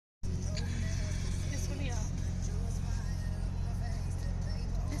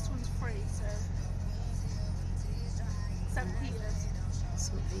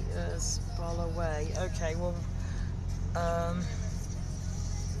Saturday. Okay, well,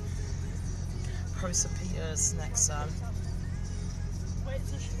 probably St. Peter's next then. Wait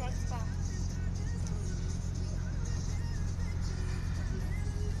till she drives back.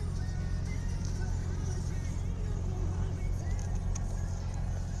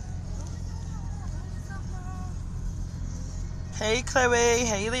 Hey Chloe,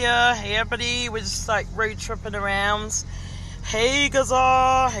 hey Leah, hey everybody, we're just like road tripping around. Hey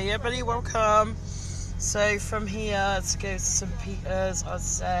Gazar, hey everybody, welcome. So from here to go to St. Peter's, I'd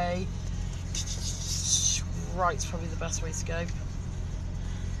say right's probably the best way to go.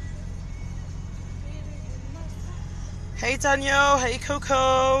 Hey Daniel, hey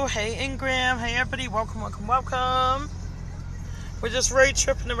Coco, hey Ingram, hey everybody, welcome, welcome, welcome. We're just road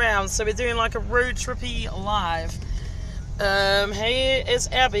tripping around, so we're doing like a road trippy live. Hey, it's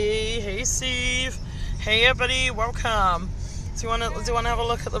Abby. Hey, Steve. Hey, everybody. Welcome. Do you want to have a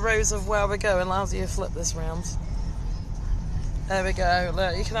look at the rows of where we're going? Allows you to flip this round. There we go.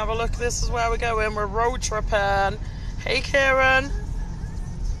 Look, you can have a look. This is where we're going. We're road tripping. Hey, Karen.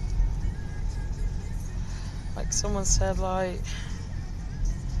 Like someone said, like,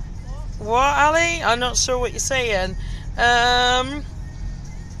 what, Ali? I'm not sure what you're saying.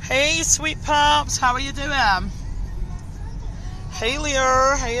 Hey, sweet pops. How are you doing? Hey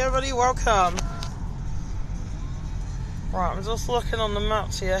Leo, hey everybody, welcome. Right, I'm just looking on the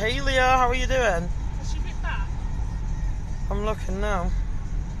maps here. Hey Leo, how are you doing? Has she been back? I'm looking now.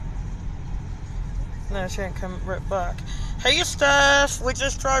 No, she ain't come right back. Hey Steph, we're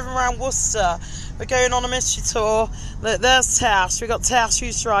just driving around Worcester. We're going on a mystery tour. Look, there's Tash. We got Tash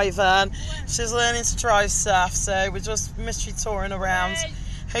who's driving. She's learning to drive, Steph, so we're just mystery touring around.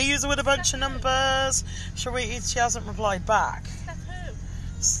 Hey, user with a bunch of numbers. She hasn't replied back.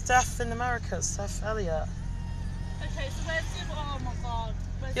 Steph in America, Steph Elliott. Okay, so where's the other? Oh my god.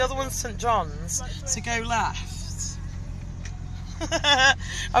 The other one's St. John's, so go left.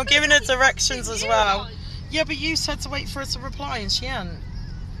 I'm giving her directions as well. Yeah, but you said to wait for her to reply and she ain't.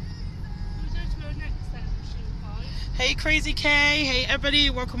 Hey Crazy K, hey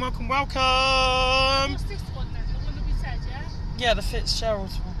everybody, welcome, welcome, welcome. What's this one then? The one that we said, yeah? Yeah, the Fitzgerald,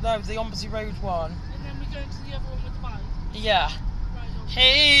 no, the Ombudsy Road one. And then we're going to the other one with the bike? Yeah.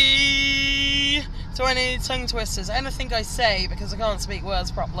 Hey! Do I need tongue twisters? Anything I say, because I can't speak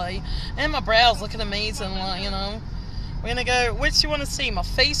words properly. And my brow's looking amazing, like, you know. We're gonna go, which do you want to see? My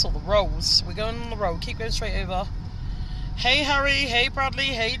face or the rolls? We're going on the roll. Keep going straight over. Hey Harry, hey Bradley,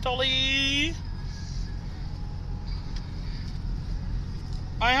 hey Dolly.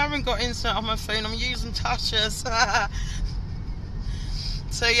 I haven't got internet on my phone, I'm using Tash's.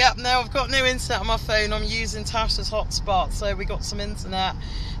 So yeah, no, I've got no internet on my phone. I'm using Tash's hotspot, so we got some internet.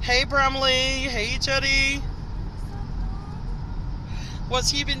 Hey Bramley, hey Juddy.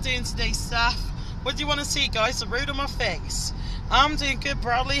 What's you been doing today, Steph? What do you want to see, guys? The road on my face. I'm doing good,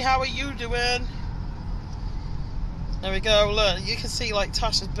 Bradley. How are you doing? There we go. Look, you can see like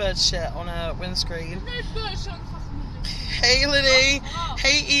Tash's bird shit on her windscreen. No bird shit on the fucking window. Hey Lily. Oh.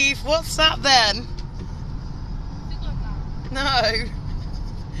 Hey Eve. What's that then? No.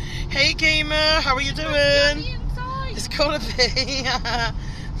 Hey gamer, how are you doing? It's gotta be.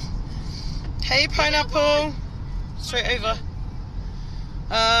 Hey pineapple. Straight over.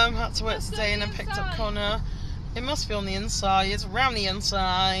 Had to work today and then picked up Connor. It must be on the inside. It's around the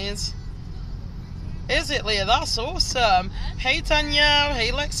inside. Is it, Leah? That's awesome. Hey Danielle,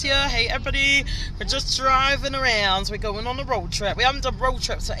 hey Lexia, hey everybody. We're just driving around. We're going on a road trip. We haven't done road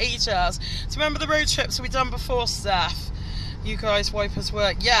trips for ages. So remember the road trips we done before, Steph? You guys wipers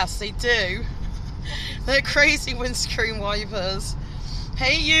work. Yes, they do. They're crazy windscreen wipers.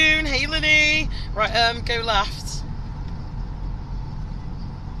 Hey Yoon, hey Lily. Right, go left.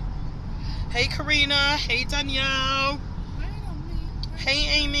 Hey Karina, hey Danielle.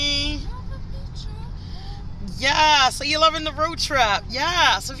 Hey Amy. Yes, are you loving the road trip?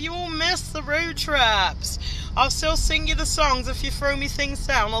 Yes, have you all missed the road trips? I'll still sing you the songs. If you throw me things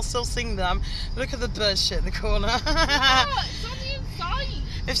down, I'll still sing them. Look at the bird shit in the corner. It's on the inside.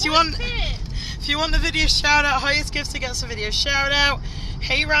 If you want the video shout out, highest gifts to get a video shout out.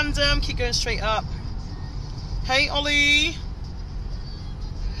 Hey random, keep going straight up. Hey Ollie.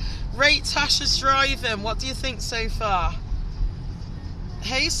 Rate Tasha's driving. What do you think so far?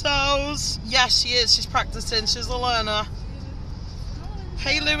 Hey Souls. Yes, she is. She's practicing. She's a learner.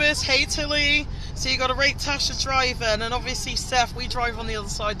 Hey Lewis. Hey Tilly. So you got to rate Tasha driving, and obviously Steph, we drive on the other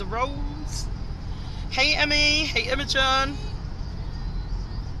side of the roads. Hey Emmy. Hey Imogen.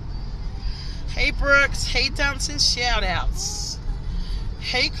 Hey Brooks. Hey dancing shout outs.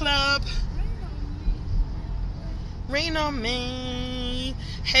 Hey Club. Rain on me.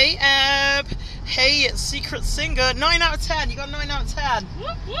 Hey Ab. Hey, secret singer. 9 out of 10. You got 9 out of 10.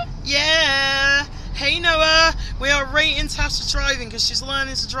 Whoop, whoop. Yeah. Hey, Noah. We are rating Tasha driving because she's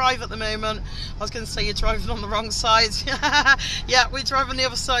learning to drive at the moment. I was going to say you're driving on the wrong side. Yeah, we drive on the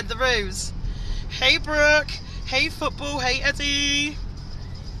other side of the roads. Hey, Brooke. Hey, football. Hey, Eddie.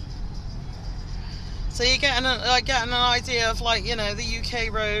 So you're getting an idea of, like, you know, the UK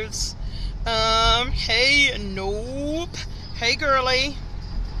roads. Hey, nope. Hey, girly.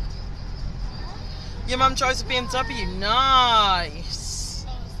 Your mum drives a BMW. Nice.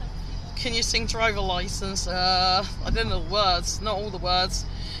 Can you sing driver license? I don't know the words. Not all the words.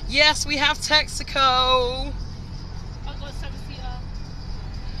 Yes, we have Texaco. I've got a 7-seater.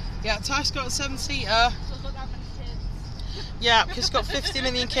 Yeah, Tash got a 7-seater. So I've got that many kids. Yeah, because she's got 50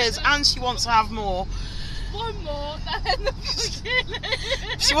 million kids and she wants to have more. One more than the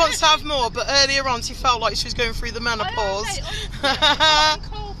beginning. She wants to have more, but earlier on she felt like she was going through the menopause.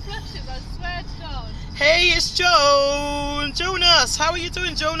 Cold flushes, I swear to God. Hey, it's Joan. Jonas, how are you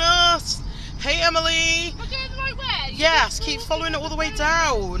doing, Jonas? Hey, Emily. Am I going the right way? Yes, keep following it all the way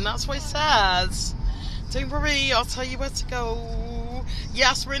down. That's what it says. Don't worry, I'll tell you where to go.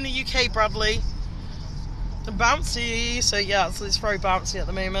 Yes, we're in the UK, Bradley. Bouncy. So yeah, it's very bouncy at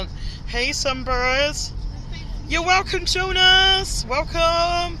the moment. Hey, Sunburst. You're welcome, Jonas.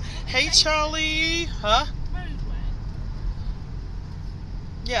 Welcome. Hey, Charlie. Huh? Roadway.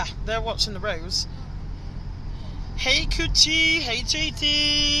 Yeah, they're watching the rows. Hey, Coochie. Hey,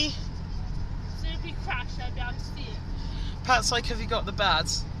 JD. So if we crash, I'll be able to see it. Pat's like, have you got the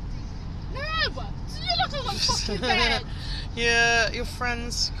bads? No! So you look like I'm fucking dead. Yeah, your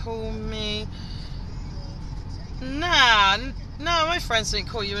friends call me. Nah, no, my friends didn't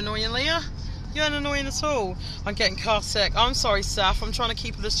call you annoying, Leah. You ain't annoying at all. I'm getting car sick. I'm sorry, Saf. I'm trying to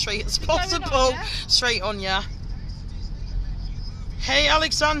keep it as straight as possible. On, yeah? Straight on, yeah. Hey,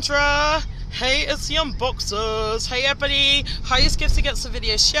 Alexandra. Hey, it's the Unboxers. Hey, everybody. Highest Gifted gets a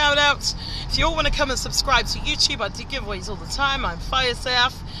video shout out. If you all want to come and subscribe to YouTube, I do giveaways all the time. I'm Fire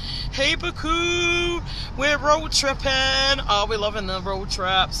Saf. Hey, Baku. We're road tripping. Oh, we're loving the road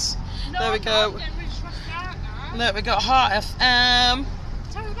trips. No, There we go. There we got Heart FM.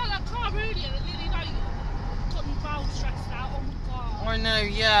 Tell me about that car earlier that really like got me well stressed out. Oh my God. I know,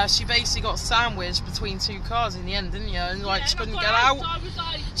 yeah. She basically got sandwiched between two cars in the end, didn't you? And like, Yeah, she couldn't I get got out. So I was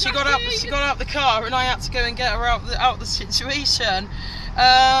like, She got out the car, and I had to go and get her out the situation.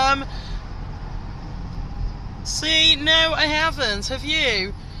 See, no, I haven't. Have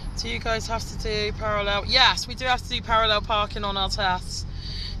you? Do you guys have to do parallel? Yes, we do have to do parallel parking on our tests.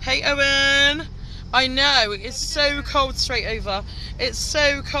 Hey, Owen. I know, it's so cold straight over. It's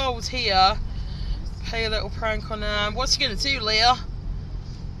so cold here. Play a little prank on them. What's he going to do, Leah?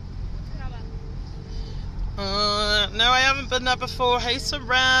 No, I haven't been there before. Hey,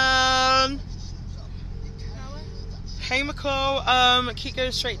 Saran. Hey, McCall. Keep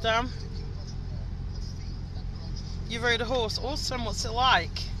going straight down. You rode a horse. Awesome. What's it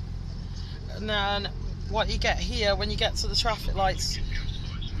like? And then what you get here when you get to the traffic lights.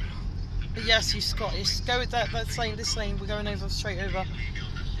 Yes, you Scottish. Go with that lane, this lane. We're going over, straight over.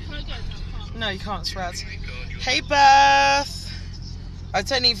 Can I go now? No, you can't, it's red. Hey, Beth. I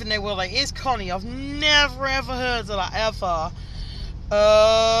don't even know where that is, Connie. I've never ever heard of that, ever.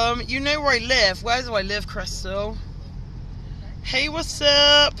 You know where I live. Where do I live, Crystal? Hey, what's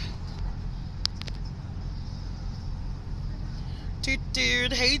up?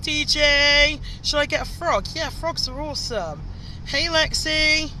 Dude. Hey, DJ. Should I get a frog? Yeah, frogs are awesome. Hey,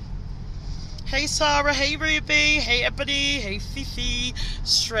 Lexi. Hey, Sarah. Hey, Ruby. Hey, everybody. Hey, Fifi.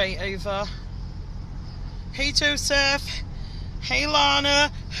 Straight over. Hey, Joseph. Hey, Lana.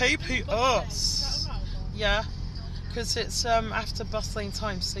 Hey, Peter. Yeah, because it's after bus lane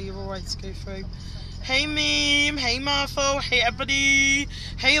time, so you're alright to go through. Hey, Meme. Hey, Marvel. Hey, everybody.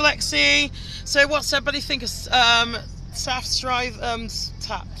 Hey, Lexi. So, what's everybody think of Saf's drive?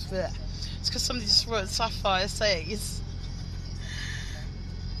 Tap. Bleh. It's because somebody just wrote Sapphire says.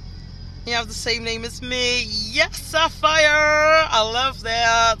 You have the same name as me. Yes, Sapphire. I love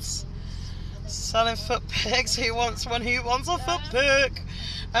that. Selling foot pics. Who wants one? Who wants a foot pic?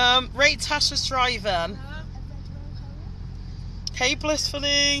 Rate Tasha's driving. Hey,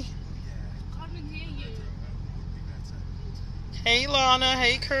 Blissfully. Can't even hear you. Hey, Lana.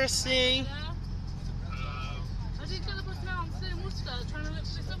 Hey, Kirsty. I didn't get the bus now. I'm still in Worcester trying to look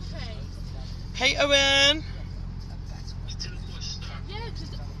for this other page. Hey, Owen. Yeah,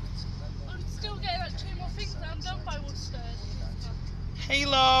 because I'm still getting like 2 more things that I'm done by Worcester. Hey,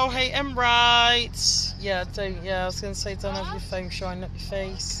 Lo. Hey, Right. Yeah, I was going to say, don't have your phone shining up your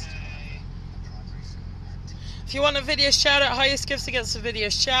face. If you want a video shout out, highest gifts against a video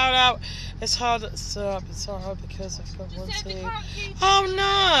shout out. It's hard at stop. It's hard because I've got one, two. Oh,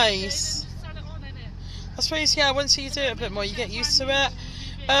 nice. I suppose, yeah, once you do it a bit more, you get used to it.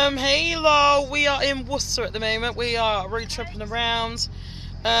 Hey, lol, we are in Worcester at the moment. We are road tripping around.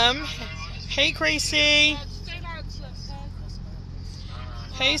 Hey, Gracie.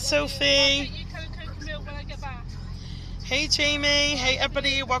 Hey, Sophie. Hey, Jamie. Hey,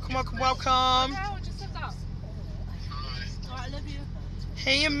 everybody. Welcome, welcome, welcome.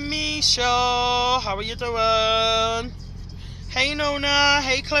 Hey, Misha. How are you doing? Hey, Nona.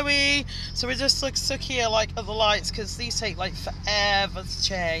 Hey, Chloe. So we just look stuck here like at the lights because these take like forever to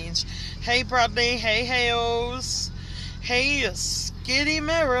change. Hey, Bradley. Hey, Hales. Hey, Skiddy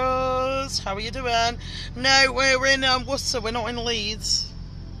Mirrors. How are you doing? No, we're in Worcester. We're not in Leeds.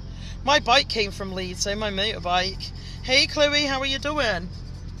 My bike came from Leeds, so my motorbike. Hey, Chloe. How are you doing?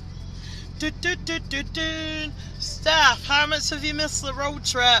 Staff, how much have you missed the road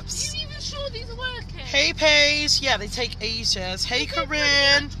trips? Are you even sure these are working? Hey, Paige. Yeah, they take ages. Hey,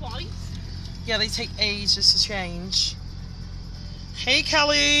 Corinne. Yeah, they take ages to change. Hey,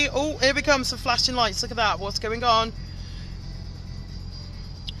 Kelly. Oh, here we come, some flashing lights. Look at that. What's going on?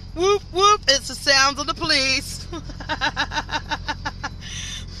 Whoop, whoop. It's the sound of the police.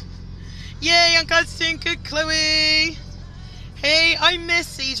 Yay, I'm guys doing good, Chloe. Hey, I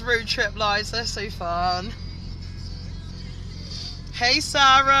miss these road trip lives. They're so fun. Hey,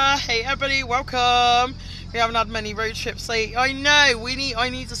 Sarah. Hey, everybody. Welcome. We haven't had many road trips lately. I know. I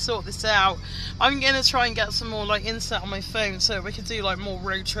need to sort this out. I'm going to try and get some more like internet on my phone so we can do like more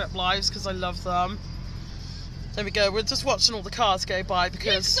road trip lives because I love them. There we go. We're just watching all the cars go by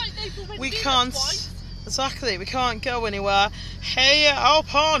because we can't. Exactly. We can't go anywhere. Hey,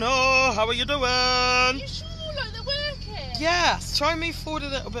 Alpano. How are you doing? Are you sure like they're working? Yes. Try and move forward a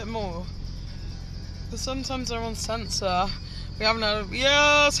little bit more. Because sometimes they're on sensor. We haven't had.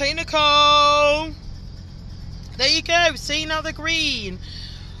 Yes. Hey, Nicole. There you go. See, now they're green.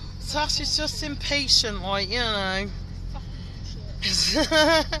 Tash is just impatient, like, you know.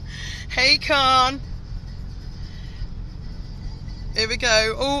 Hey, Khan. Here we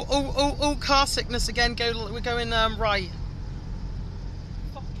go. Oh, car sickness again. We're going right.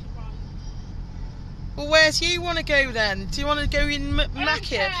 Well, where do you want to go then? Do you want to go in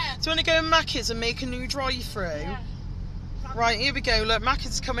Mackie? Do you want to go in Mackie's and make a new drive-through? Yeah. Right, here we go. Look,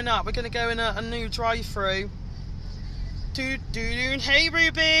 Mackie's coming up. We're going to go in a new drive-through. Hey,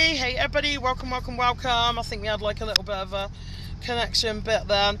 Ruby. Hey, everybody. Welcome, welcome, welcome. I think we had like a little bit of a connection bit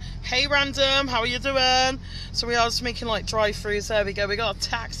then. Hey, Random. How are you doing? So we are just making like drive-throughs. There we go. We got a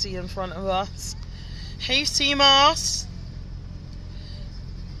taxi in front of us. Hey, Seamoss.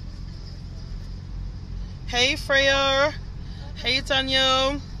 Hey, Freya. Hey,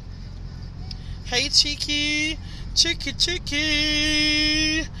 Daniel. Hey, Cheeky. Cheeky.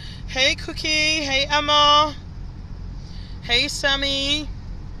 Hey, Cookie. Hey, Emma. Hey, Sammy.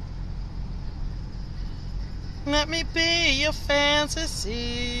 Let me be your fantasy.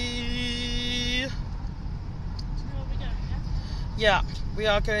 Do you know where we're going, yeah? Yeah, we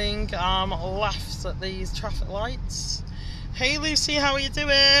are going left at these traffic lights. Hey, Lucy, how are you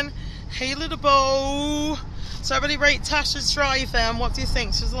doing? Hey, little bow. So everybody rate Tasha's drive then. What do you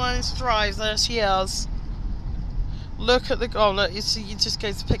think? She's learning to drive. There she is. Look at the... Oh, look, you see, you just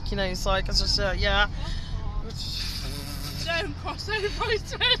go to pick your nose like, as I said, yeah. Don't cross over, I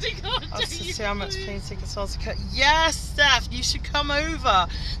swear to God. I'll see how much plane tickets are to cut. Yes, Steph, you should come over.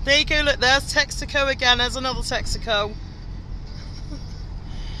 There you go, look, there's Texaco again. There's another Texaco.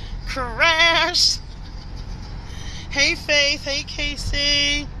 Crash. Hey, Faith. Hey,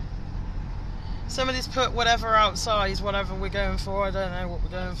 Casey. Somebody's put whatever outside, whatever we're going for. I don't know what we're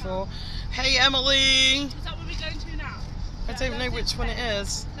going for. Hey, Emily. Is that where we're going to now? I don't know which one it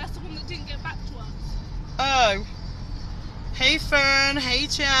is. That's the one that didn't get back to us. Oh. Hey, Fern. Hey,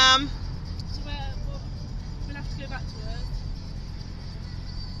 Jam. So we'll have to go back to hers.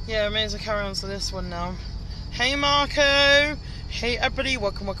 Yeah, we may as well carry on to this one now. Hey, Marco. Hey, everybody.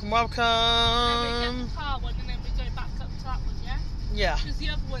 Welcome, welcome, welcome. Then we get the car one and then we go back up to that one, yeah? Yeah. Because the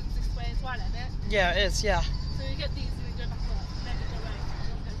other one's this way as well, isn't it? Yeah, it is, yeah. So we get these and then go back up and then we go away.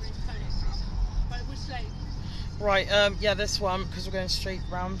 We'll go really close. Right, which lane? Right, yeah, this one, because we're going straight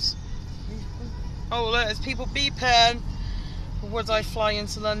round. Oh, look, there's people beeping. Would I fly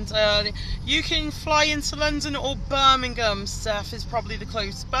into London? You can fly into London or Birmingham, Steph, is probably the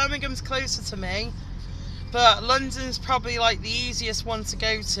closest. Birmingham's closer to me, but London's probably like the easiest one to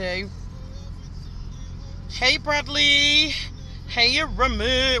go to. Hey, Bradley. Hey,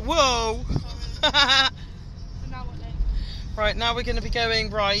 Remy. Whoa. So now what lane? Right, now we're going to be going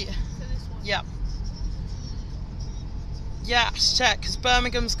right. So this one? Yep. Yes, check, because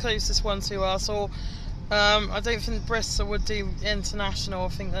Birmingham's closest one to us, or I don't think Bristol would do international. I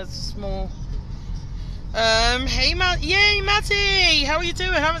think there's a small. Hey yay Maddie, how are you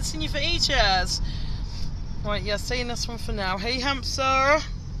doing? Haven't seen you for ages. Right, yeah, saying this one for now. Hey Hamster.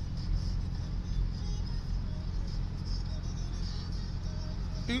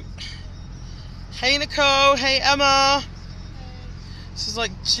 Ooh. Hey Nicole, hey Emma. She's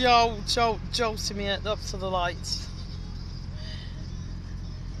like jolting me up to the lights.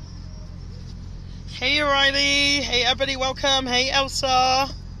 Hey O'Reilly, hey everybody, welcome. Hey Elsa.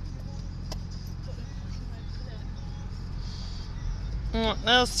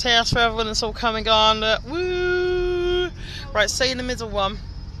 There's tears for everyone that's all coming on. Woo! Right, stay in the middle one.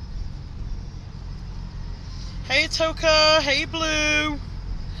 Hey Toka, hey Blue.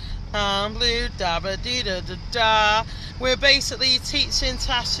 Blue da ba dee da da da. We're basically teaching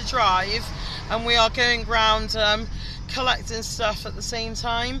Tash to drive, and we are going round collecting stuff at the same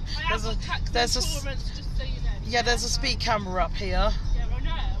time. There's a speed camera up here. Yeah, I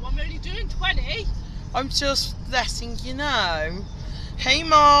know. I'm only doing 20. I'm just letting you know. Hey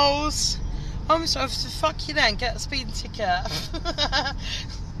Moles. I'm sorry to fuck you then. Get a speeding ticket.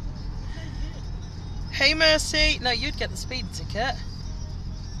 Hey Mercy. No, you'd get the speeding ticket.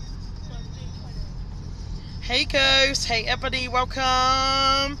 Hey Ghost, hey everybody,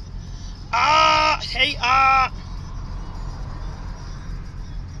 welcome. Hey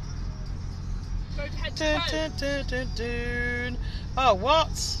Oh,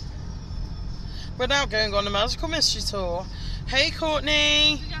 what? We're now going on a magical mystery tour. Hey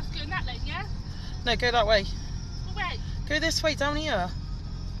Courtney. You have to go in that lane, yeah? No, go that way. What way? Go this way, down here.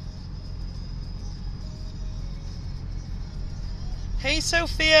 Hey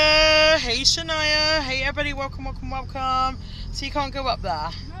Sophia, hey Shania, hey everybody, welcome. So you can't go up there?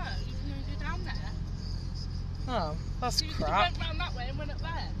 No, you can only go down there. Oh, that's So you crap. went round that way and went up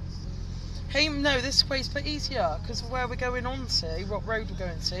there. Hey, no, this way's a bit easier, because where we're going on to, what road we're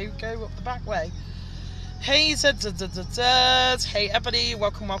going to, go up the back way. Hey hey everybody,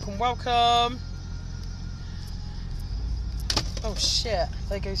 welcome. Oh shit,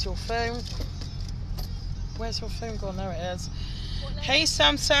 there goes your phone. Where's your phone gone? There it is. Hey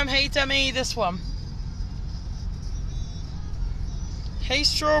Sam, hey Demi, this one. Hey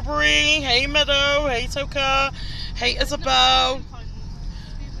Strawberry, hey Meadow, hey Toka, hey Isabel.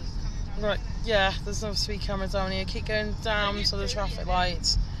 Right, yeah, there's no speed camera down here. Keep going down to the traffic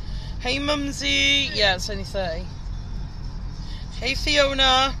lights. Hey Mumsy, yeah, it's only 30. Hey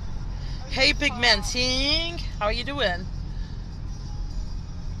Fiona, hey Pigmenting, how are you doing?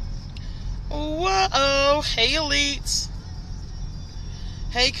 Whoa, hey Elite.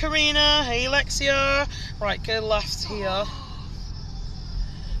 Hey Karina, hey Alexia. Right, go left here.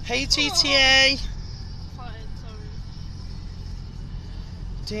 Hey GTA.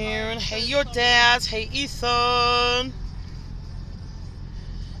 Dune, hey your dad, hey Ethan.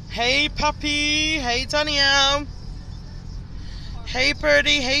 Hey Puppy, hey Danielle. Hey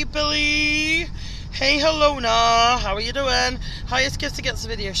Birdie, hey Billy. Hey Helona, how are you doing? Highest gift to get this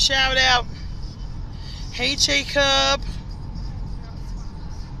video, shout out. Hey Jacob.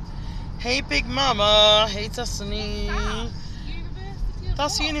 Hey Big Mama, hey Destiny.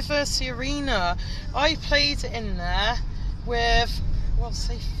 That's the University Arena. I played it in there with, what's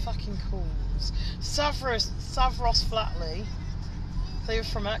they fucking called? Savros Flatley. They were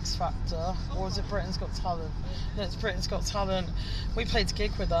from X Factor, or was it Britain's Got Talent? No, it's Britain's Got Talent. We played a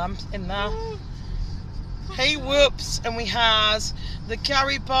gig with them in there. Hey Whoops, and we had the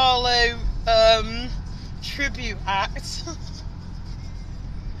Gary Barlow tribute act.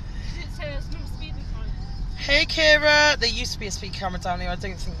 Hey Kira, there used to be a speed camera down here, I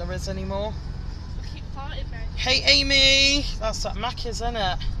don't think there is anymore. Keep farting, mate. Hey Amy, that's that Macca's, isn't it?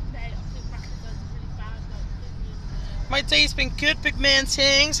 I think Macca's does really bad. My day's been good, big man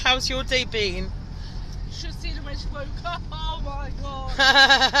things. How's your day been? You should have seen her when she woke up. Oh my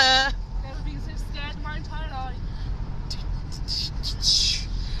god. Never been so scared in my entire life.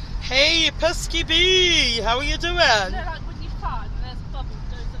 Hey Pesky Bee, how are you doing? You know, like when you fart and there's a bubble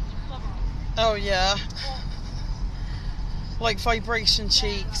goes up your bubble. Oh yeah. Like vibration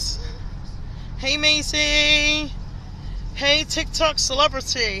cheeks. Hey Macy. Hey TikTok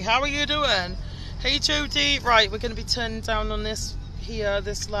celebrity, how are you doing? Hey Jody. Right, we're going to be turning down on this here,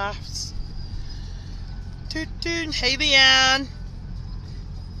 this left. Hey Leanne.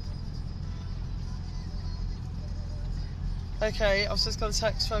 Okay, I was just got a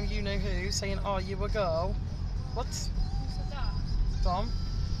text from you know who saying, "Are you a girl?" What? Who said that? Dom.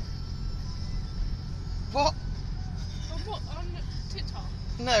 What? On what? On TikTok?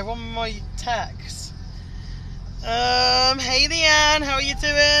 No, on my text. Hey Leanne, how are you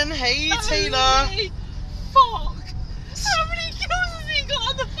doing? Hey Taylor. Holy fuck! How many kills has he got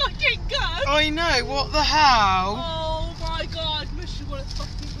on the fucking gun? I know, what the hell? Oh my god, Mister wanna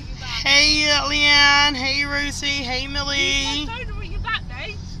fucking bring it back. Hey Leanne, hey Rosie, hey Millie. He said don't bring it back,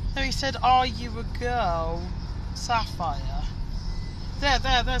 mate. No, he said, are you a girl? Sapphire.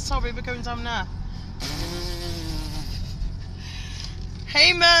 There, sorry, we're going down there.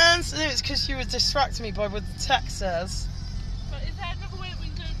 Hey man, no, it's because you were distracting me by what the text says. But is there another way that we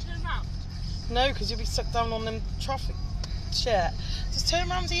can go turn around? No, because you'll be stuck down on them traffic shit. Just turn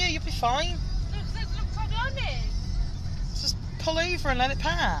around to you, you'll be fine. No, because there's no car behind me. Just pull over and let it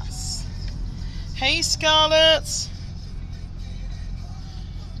pass. Hey Scarlett.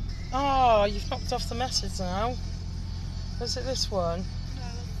 Oh, you've knocked off the message now. Was it this one? No,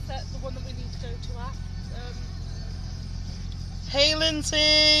 that's the one that we need to go to at. Hey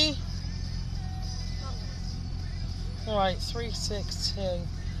Lindsay. Alright, 362.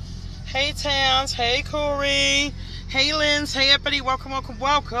 Hey Towns, hey Corey, hey Linz, hey everybody, welcome.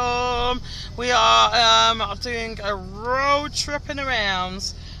 We are doing a road tripping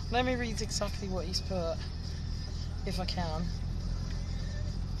around. Let me read exactly what he's put, if I can.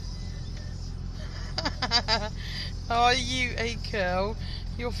 Are you a girl?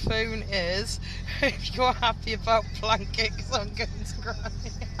 Your phone is. If you're happy about blankets, I'm going to granny.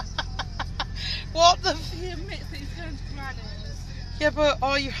 What the? He admits that he's going to Granny's. Yeah, but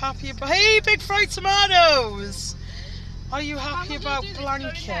are you happy about? Hey, big fried tomatoes. Are you happy about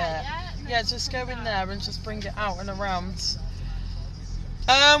blanket? Yeah, just go in there and just bring it out and around.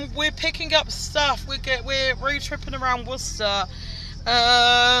 We're picking up stuff. We're road tripping around Worcester.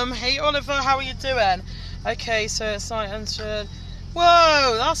 Hey Oliver, how are you doing? Okay, so it's 900.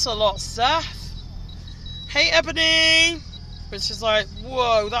 Whoa, that's a lot of stuff. Hey Ebony, which is like,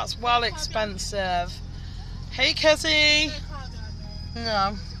 whoa, that's well expensive. Hey Kezzy.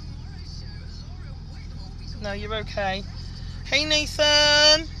 No, you're okay. Hey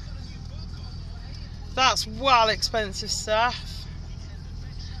Nathan, that's well expensive stuff.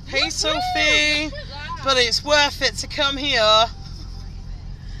 Hey Sophie, but it's worth it to come here.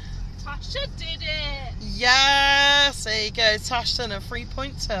 Tasha did it. Yes, there you go, Tash done a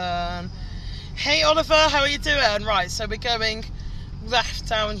 3-point turn. Hey Oliver, how are you doing? Right, so we're going left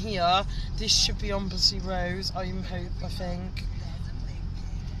down here. This should be on Bussy Road, I think.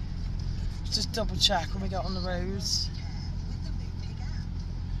 Just double check when we get on the roads.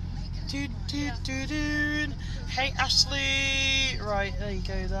 Hey Ashley. Right, there you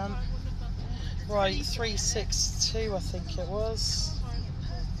go then. Right, 362 I think it was.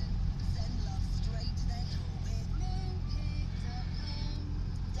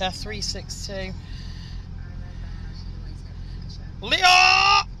 Yeah, 362.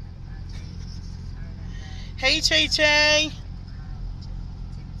 Leo! Hey JJ.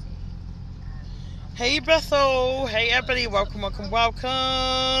 Hey Bethel. Hey everybody, welcome.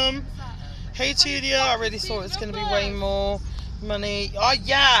 Hey Julia, I really thought it was going to be way more money. Oh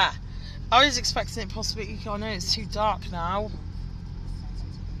yeah! I was expecting it possibly, I know it's too dark now.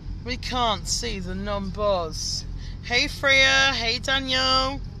 We can't see the numbers. Hey Freya, hey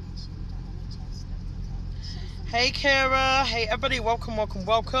Daniel. Hey Kara, hey everybody, welcome.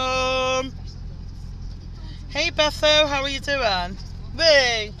 Hey Betho, how are you doing?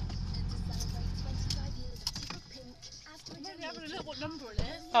 Lee. What number it is?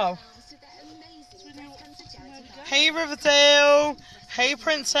 Oh. Hey Riverdale, hey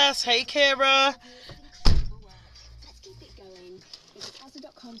Princess, hey Kira.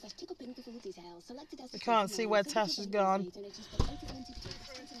 I can't see where Tash has gone.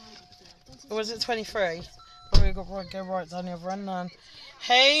 Or was it 23? Oh, we got to go right down the other end then.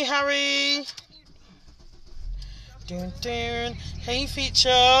 Hey Harry. Hey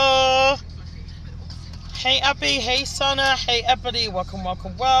Feature. Hey Abby, hey Sana, hey everybody, welcome.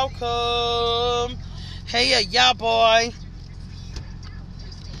 Hey yeah boy.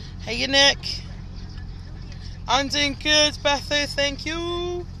 Hey Nick. I'm doing good, Bethu, thank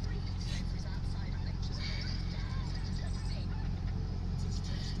you.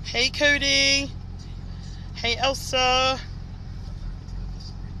 Hey Cody. Hey Elsa.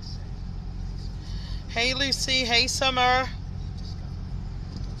 Hey Lucy, hey Summer.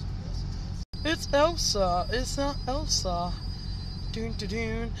 It's Elsa, it's not Elsa.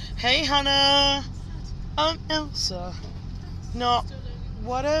 Hey Hannah, I'm Elsa. Not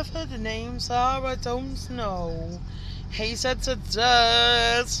whatever the names are, I don't know. Hey said to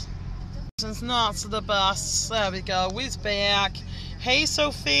dirt. It's not to the bus. There we go, we's back. Hey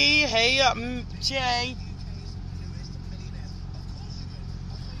Sophie, hey Jay.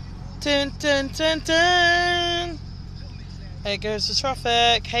 Dun. There goes the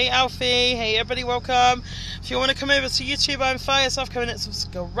traffic. Hey Alfie, hey everybody, welcome. If you want to come over to YouTube and fire yourself, come in and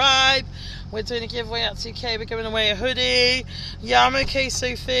subscribe. We're doing a giveaway at 2K, we're giving away a hoodie. Yeah, I'm okay,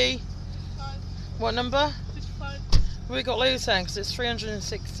 Sophie. 5. What number? 55. We got loads then, because it's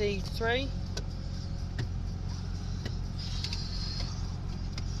 363.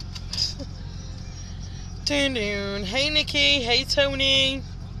 Hey Nikki, hey Tony.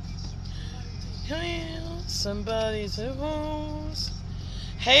 Somebody's divorce.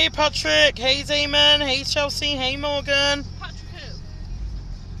 Hey Patrick, hey Damon, hey Chelsea, hey Morgan. Patrick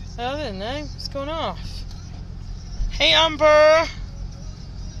who? I don't know, what's going off? Hey Amber.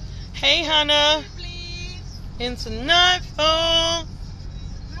 Hey Hannah. Into nightfall.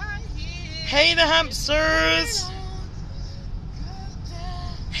 Hey the hamsters.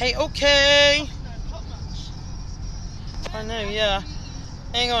 Hey okay. I know, yeah.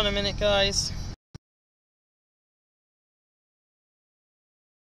 Hang on a minute, guys.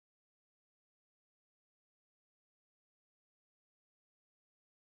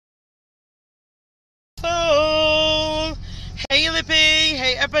 Phone. Hey Libby,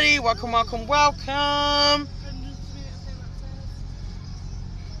 hey everybody, welcome, welcome, welcome.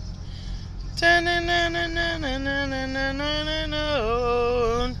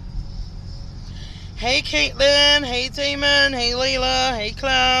 Hey Caitlin, hey Damon, hey Layla, hey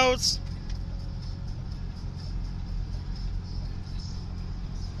Clouds.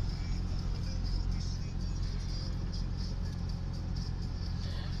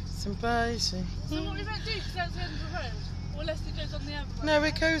 Somebody say. So what we might do, because that's the end of the road, or unless it goes on the other road? No,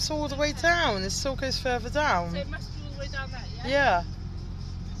 it goes all the way down. It still goes further down. So it must be all the way down there, yeah? Yeah.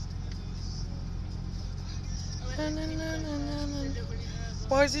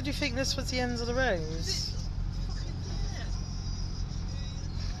 Why did you think this was the end of the road?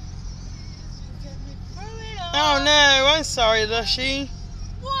 Oh no, I'm sorry, Lushy.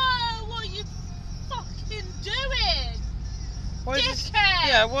 Whoa, what are you fucking doing? Why is his,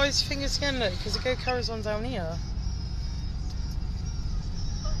 yeah, why is his fingers again look? Because it carries on down here.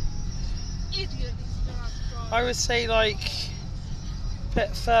 Idiot. I would say like a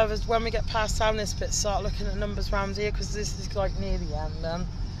bit further when we get past down this bit, start looking at numbers round here because this is like near the end then.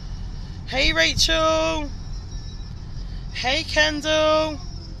 Hey Rachel. Hey Kendall.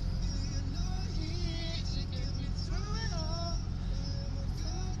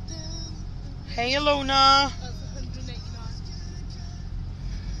 Hey Alona. That's 189.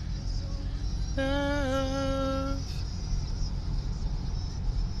 Love.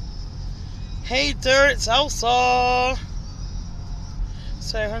 Hey Dirt, Elsa.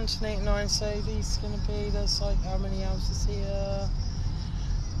 So 189, so these are going to be, there's like how many houses here?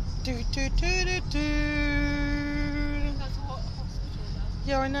 Do. That's a hospital now.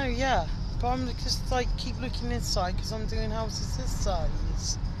 Yeah, I know, yeah. But I'm just like keep looking this side because I'm doing houses this size.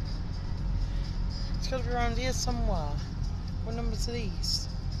 It's got to be around here somewhere. What numbers are these?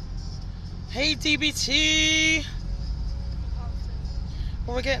 Hey DBT!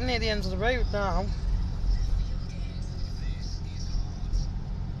 Well, we're getting near the end of the road now.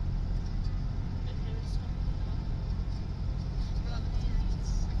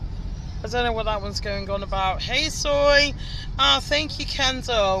 I don't know what that one's going on about. Hey Soy! Thank you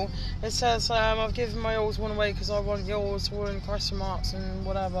Kendall. It says I've given my old one away because I want yours all in question marks and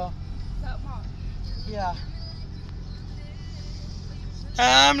whatever. Is that mine? Yeah.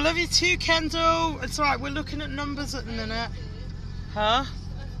 Love you too Kendall. It's alright, we're looking at numbers at the minute. Huh?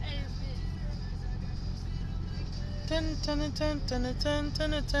 Dun, dun, dun, dun, dun,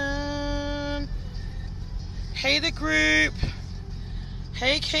 dun, dun, dun. Hey the group.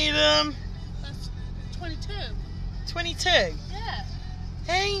 Hey Caleb. That's 22. 22? Yeah.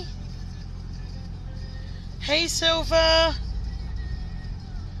 Hey. Hey Silver.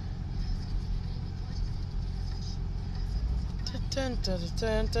 Dun, dun,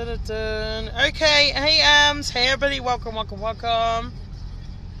 dun, dun, dun, dun. Okay, hey Ams, hey everybody, welcome, welcome, welcome.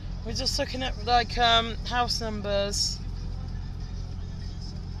 We're just looking at like house numbers.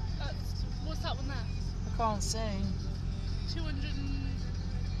 What's that one there? I can't see. 200.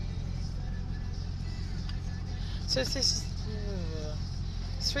 So this is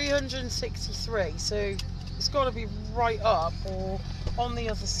 363, so it's got to be right up or on the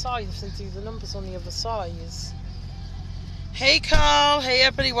other side if they do the numbers on the other side. Hey Carl, hey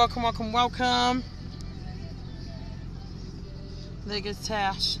everybody, welcome, welcome, welcome. There goes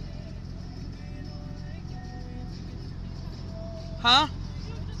Tash. Huh?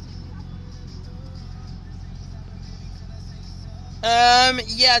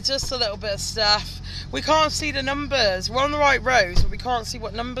 Yeah, just a little bit of stuff. We can't see the numbers. We're on the right road, but we can't see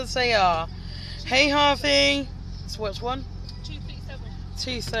what numbers they are. Hey Harvey. So which one?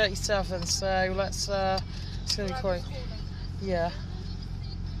 2:37. So let's it's gonna be quite. Yeah.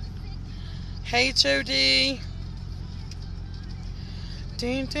 Hey Jody.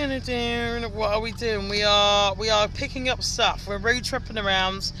 What are we doing? We are picking up stuff. We're road tripping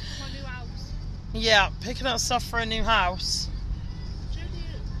around. My new house. Yeah, picking up stuff for a new house.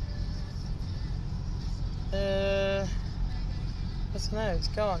 I don't know. It's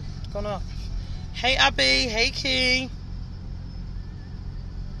gone. It's gone off. Hey Abby. Hey Key.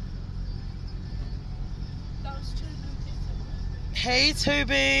 That was too new. Hey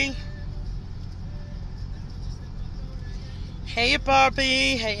Toby. Hey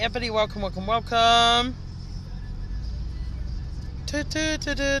Barbie. Hey everybody. Welcome, welcome, welcome.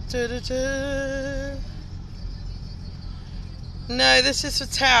 No, this is for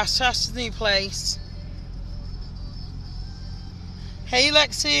Tash. Tash's new place. Hey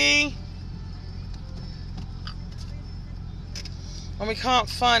Lexi. And we can't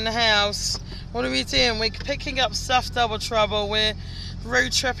find the house. What are we doing? We're picking up stuff, double trouble. We're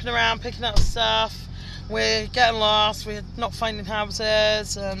road tripping around, picking up stuff. We're getting lost. We're not finding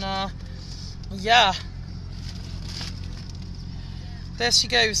houses. And yeah. There she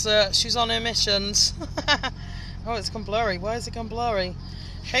goes. She's on her missions. Oh, it's gone blurry. Why has it gone blurry?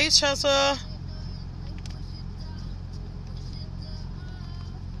 Hey Chazza.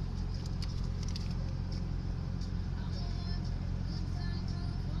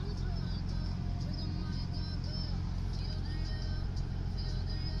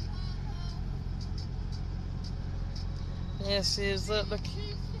 Yes, she is. Look.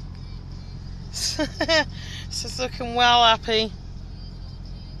 She's looking well happy.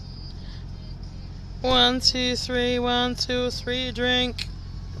 1, 2, 3, 1, 2, 3, drink.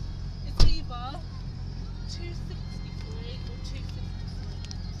 It's either 263 or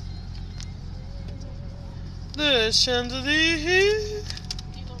 253. The chandelier. You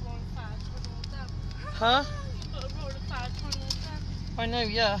got wrong fad, turn it down. Huh? You got a roll of fad, turn it down. I know,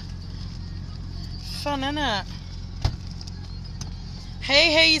 yeah. Fun, innit?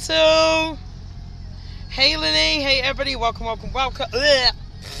 Hey Hazel. Hey Lily. Hey everybody. Welcome, welcome, welcome. Ugh.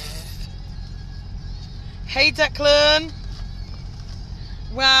 Hey Declan.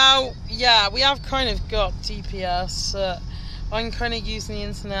 Well, yeah, we have kind of got GPS. I'm kind of using the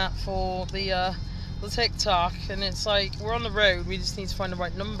internet for the TikTok, and it's like we're on the road. We just need to find the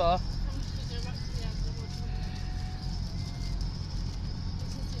right number. I'm just going to go back to the end.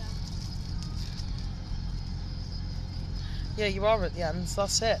 This is the end. Yeah, you are at the end. So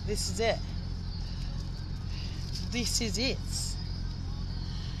that's it. This is it. This is it.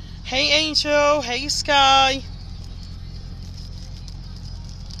 Hey Angel. Hey Sky.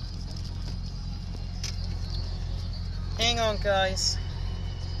 Hang on, guys.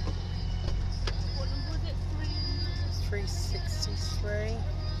 What number was it? 363.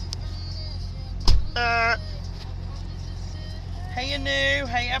 Hey Anu.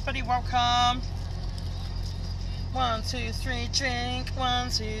 Hey everybody. Welcome. 1, 2, 3, drink. 1,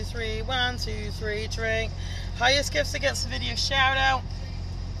 2, 3, 1, 2, 3, drink. Highest gifts that gets the video shout out.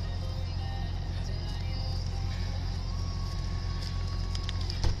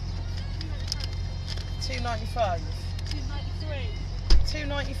 $2.95. 293.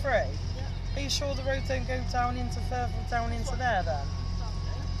 $2.93. Yeah. Are you sure the road don't go down into further down into there then?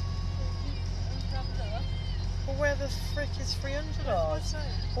 Well, where the frick is 300 ours?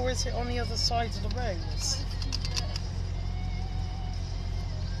 Or is it on the other side of the road?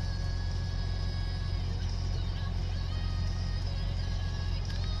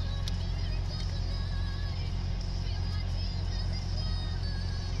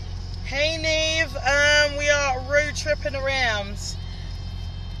 Hey Neve, we are road tripping around.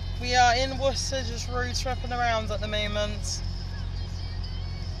 We are in Worcester, just road tripping around at the moment.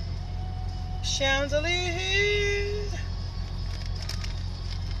 Chandelier.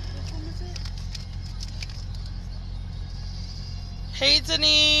 Hey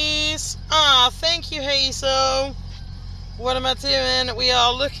Denise. Thank you Hazel. What am I doing? We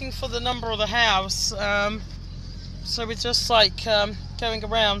are looking for the number of the house. So we're just like going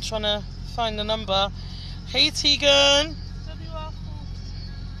around trying to find the number. Hey Tegan. WR4.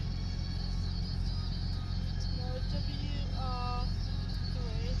 No, WR3.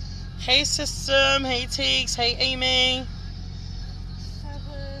 Hey System. Hey Teeks. Hey Amy.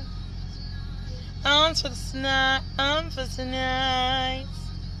 7. On for tonight. On for tonight.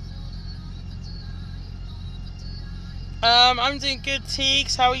 I'm doing good,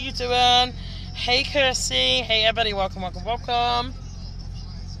 Teeks. How are you doing? Hey Kirsty. Hey everybody. Welcome, welcome, welcome.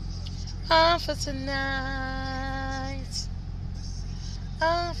 On for tonight.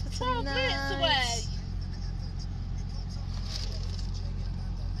 On for 12 minutes away. tonight.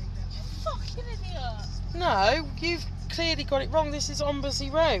 No, you've clearly got it wrong. This is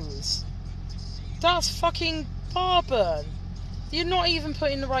Ombudsy Rose. That's fucking Barburn. You're not even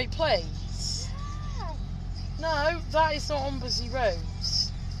put in the right place. No, that is not Ombudsy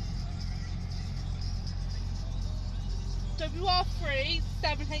Rose. WR3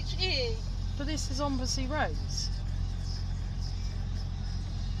 7HE. But this is Ombudsy Rose.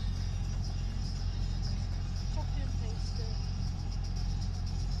 Copy and paste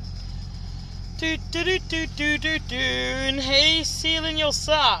it. Do. Hey, sealing your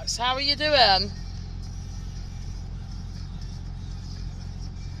socks. How are you doing?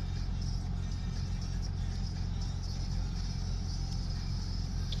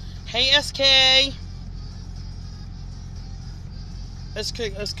 Hey, SK. SK.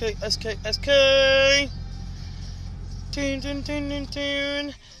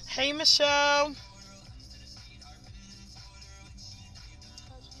 Dun. Hey, Michelle.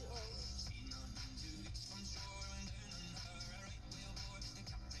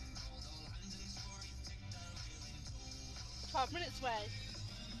 Minutes away.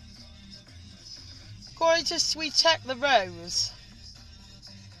 We check the rows.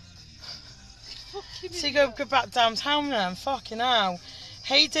 So you go back downtown then. Fucking hell.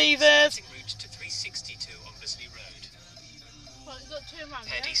 Hey, David. Route to 362 Ombudsy Road. Well, you've got to turn around,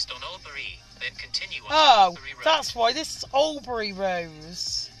 Head yeah? east on Albury, then continue on Oh, Albury Road. that's why. This is Albury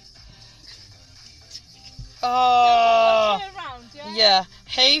Rose. Oh. Turn around, yeah? Yeah.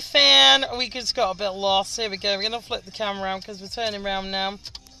 Hey, fan. We just got a bit lost. Here we go. We're going to flip the camera around because we're turning around now.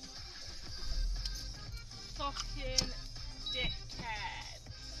 Fucking dickhead.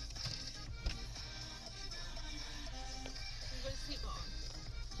 You got your seatbelt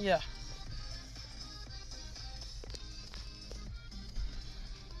on? Yeah.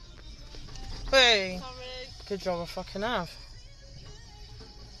 Hey. Sorry. Good job I fucking have.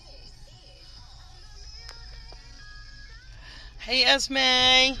 Hey,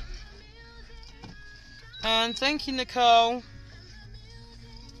 Esme. And thank you, Nicole.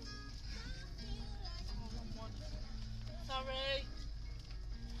 Sorry.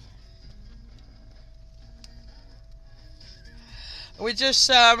 We're just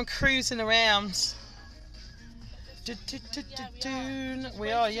cruising around.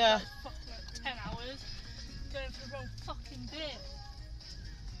 We are, yeah. Fucking 10 hours. Going for the wrong fucking bit.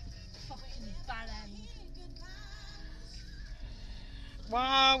 Fucking bad end.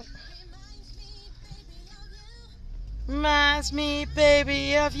 Wow. Reminds me,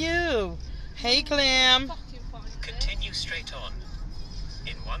 baby, of you. Hey, Glam. Fucking fine. Continue straight on.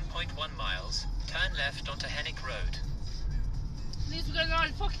 In 1.1 miles, turn left onto Hennick Road. Means we're going the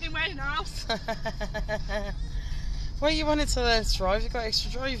right fucking way now. Well, you wanted to learn to drive. You've got extra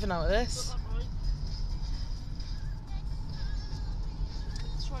driving out of this. Got that right.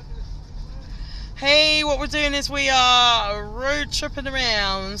 Let's try a bit. Hey, what we're doing is we are road tripping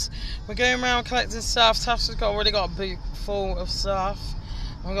around. We're going around collecting stuff. Tash has already got a boot full of stuff.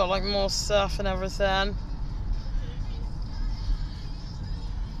 We've got like more stuff and everything.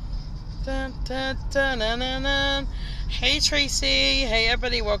 Dun. Hey, Tracy. Hey,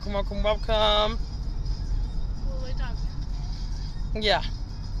 everybody. Welcome. All the way down. Yeah.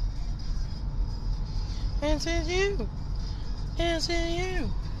 It's in you. It's in you.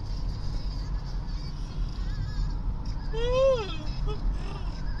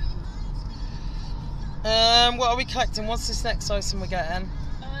 What are we collecting? What's this next item we're getting?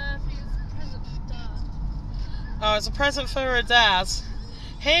 I think it's a present for Dad. Oh, it's a present for her dad.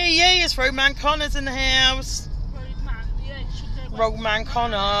 Hey, yay, it's Roadman Connor's in the house. Roadman, yeah, you should go back. Roadman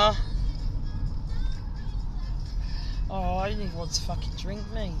Connor. Oh, I need one to fucking drink,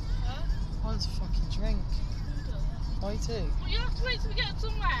 mate. Huh? I want to fucking drink. Who does? I do. Well, you have to wait till we get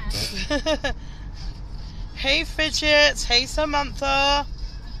somewhere. Hey, Fidget. Hey, Samantha.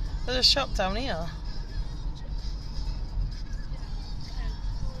 There's a shop down here.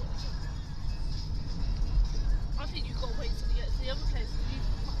 I think you've got to wait till we get to the other place.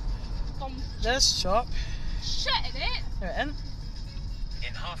 You've gone There's a shop. shit in it. There it is.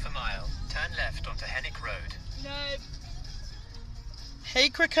 In half a mile, turn left onto Hennick Road. No. Hey,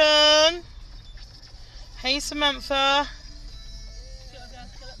 Cricken. Hey, Samantha. Get up there.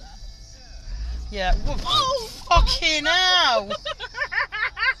 Yeah. Whoa, Oh! fucking hell.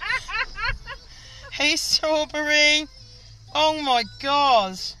 Hey, Strawberry. Oh my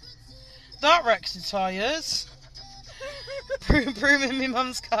god. That wrecked the tyres. Broom in my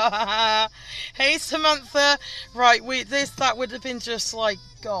mum's car. Hey, Samantha. Right, that would have been just like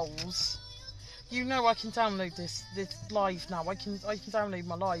goals. You know I can download this live now. I can download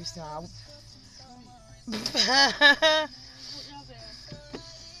my lives now.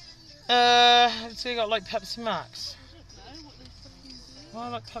 So you got like Pepsi Max? I don't know what they fucking do. Oh, I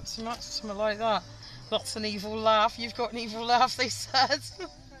like Pepsi Max or something like that. That's an evil laugh. You've got an evil laugh, they said.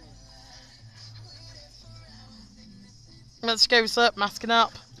 Let's go, sir. Masking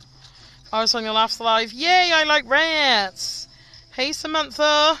up. I was on your laughs live. Yay, I like rats. Hey,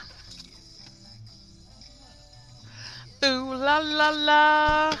 Samantha. Ooh la la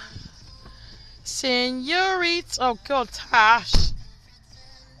la. Senorita. Oh, God, Tash.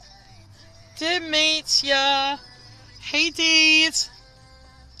 Demetia. Hey, Deeds.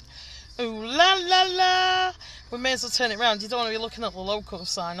 Ooh la la la. We may as well turn it round. You don't want to be looking at the local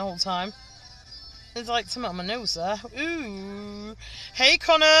sign the whole time. There's like something on my nose there. Ooh. Hey,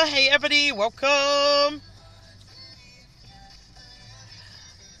 Connor. Hey, everybody. Welcome.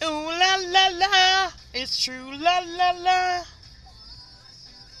 Ooh la la la. It's true. La la la.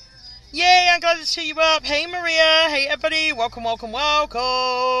 Yay, I'm glad to cheer you up. Hey, Maria. Hey, everybody. Welcome, welcome,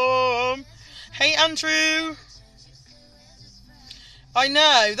 welcome. Hey, Andrew. I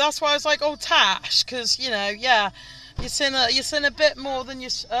know. That's why I was like, oh, Tash. Because, you know, yeah. You're saying a bit more than you...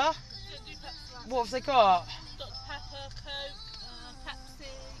 What have they got? Dr. Pepper, Coke, Pepsi.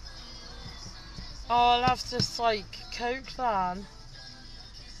 Oh, I'll have just like Coke then.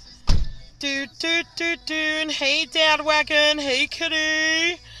 Do. And hey, Dad Wagon. Hey,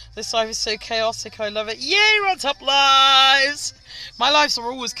 Kitty. This life is so chaotic. I love it. Yay, we're on top lives. My lives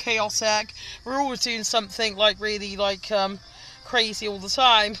are always chaotic. We're always doing something like really like crazy all the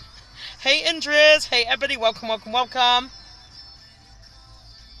time. Hey, Indris. Hey, everybody. Welcome, welcome, welcome.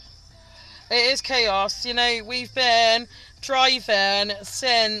 It is chaos. You know, we've been driving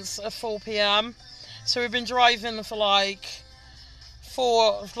since 4 p.m. So we've been driving for like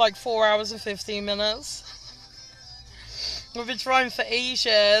 4 hours and 15 minutes. We've been driving for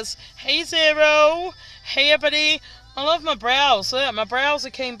ages. Hey, Zero. Hey, everybody. I love my brows. Look, my browser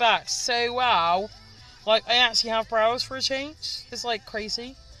came back so wow. Like, I actually have brows for a change. It's like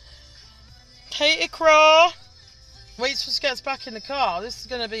crazy. Hey, Ikra. Wait till she gets back in the car. This is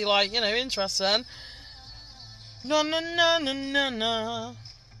going to be like, you know, interesting. No, no, no, no, no, no.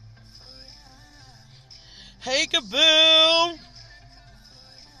 Hey, Gabool.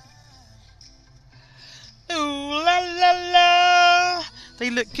 Ooh, la, la, la. They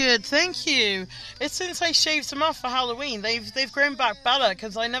look good. Thank you. It's since I shaved them off for Halloween. They've grown back better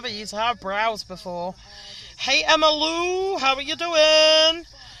because I never used to have brows before. Hey, Emma Lou. How are you doing?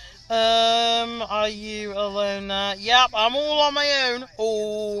 Are you alone now? Yep, I'm all on my own.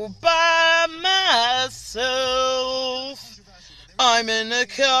 All by myself. I'm in a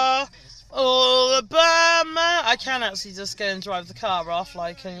car. All by my... I can actually just go and drive the car off,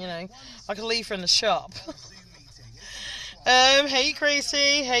 like, and, you know, I can leave her in the shop. Hey,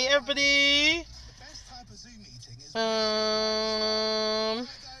 Gracie. Hey, everybody.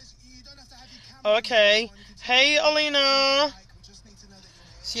 Okay. Hey, Alina.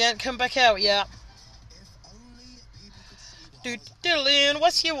 She ain't come back out yet. Dylan,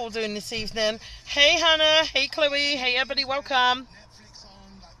 what's you all doing this evening? Hey, Hannah. Hey, Chloe. Hey, everybody. Welcome.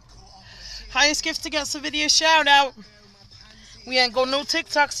 Highest gift to get a video shout out. We ain't got no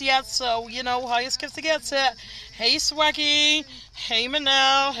TikToks yet, so, you know, highest gift to get it. Hey, Swaggy. Hey,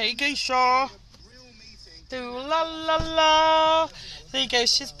 Manel. Hey, Geisha. Do la la la. There you go.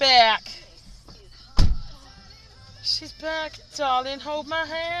 She's back. She's back. Darling, hold my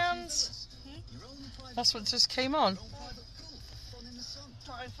hands. That's what just came on.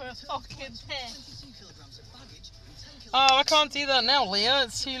 Time for a fucking piss. Oh, I can't do that now, Leah.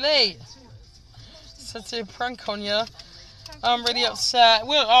 It's too late. Said to do a prank on you. I'm really upset.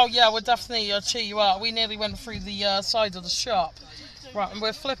 We'll definitely cheer you up. We nearly went through the side of the shop. Right, and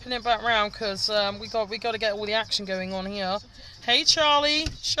we're flipping it back round because we got to get all the action going on here. Hey, Charlie.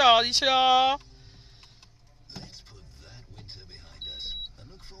 Charlie. Let's put that winter behind us and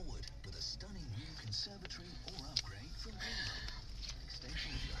look forward with a stunning new conservatory or upgrade from Greenland.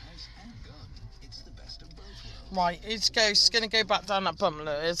 Extension of your house and garden. It's the best of both worlds. Right, it's going to go back down that bump.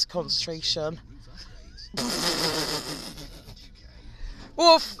 Look, it's concentration.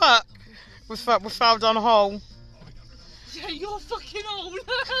 Oh, fuck. We fell down a hole. Yeah, you're fucking old.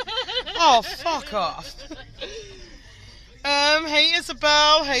 Oh, fuck off. Hey,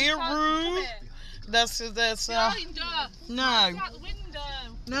 Isabel. Hey, Rue. That's Behind her. No. Out the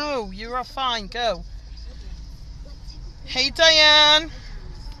window. No, you are fine. Go. Hey, Diane.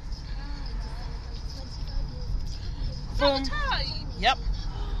 Is that the time? Yep.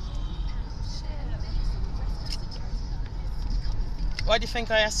 Why do you think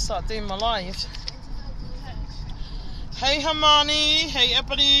I have to start doing my lives? Hey, Hermione. Hey,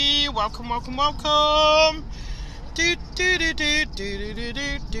 everybody. Welcome. Do do do do do do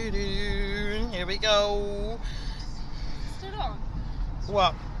do do do. Here we go. Still on?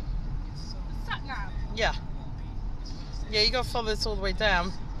 What? The sat nav. Yeah. Yeah, you gotta follow this all the way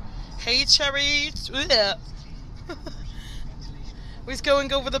down. Hey, Cherry. Ugh. We're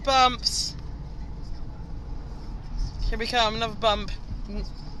going over the bumps. Here we come, another bump.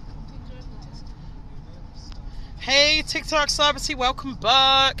 Hey, TikTok celebrity, welcome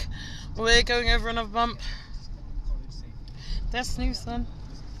back. We're going over another bump. That's Snooson.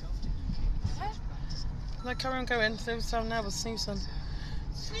 No, carry on going. There was now was Snooson.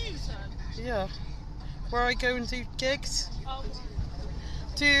 Snooson? Yeah. Where I go and do gigs. Oh.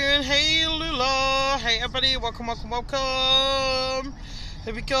 Doing hey Lula. Hey everybody, welcome, welcome, welcome.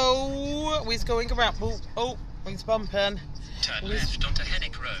 Here we go. We're going around. Oh, he's bumping. Turn left onto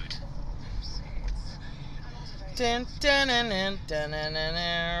Hennick Road. Dun, dun, dun, dun, dun, dun, dun,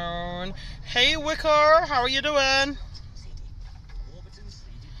 dun. Hey Wicker, how are you doing?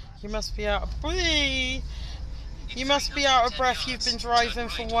 You must be out of breath. You must be out of breath. You've been driving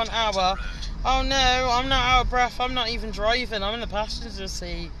for 1 hour. Oh no, I'm not out of breath. I'm not even driving. I'm in the passenger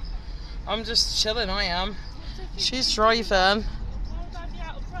seat. I'm just chilling. I am. She's driving. Why would I be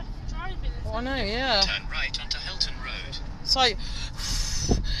out of breath driving? Oh, I know, yeah. Turn right onto Hilton Road. It's like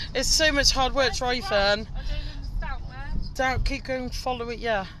it's so much hard work driving. I don't understand where. Don't keep going. Follow it.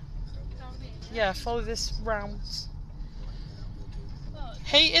 Yeah, Down here. yeah. Follow this round. Look.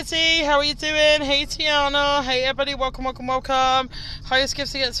 Hey Izzy, how are you doing? Hey Tiana, hey everybody, welcome, welcome, welcome. Highest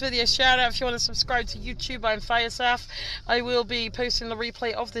gifts against video, shout out if you want to subscribe to YouTube. I'm Firesaf. I will be posting the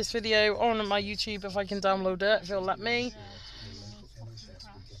replay of this video on my YouTube if I can download it, if it'll let me.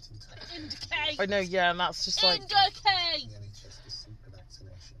 Indicate. I know, yeah, and that's just like, Indicate.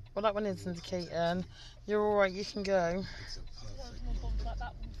 well, that one is indicating. You're alright, you can go.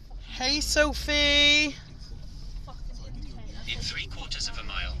 Hey Sophie. In 3/4 of a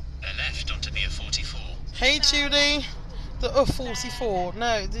mile, bear left onto the A44. Hey Julie. The 44.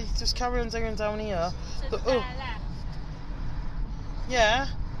 No, just carry on going down here. The yeah.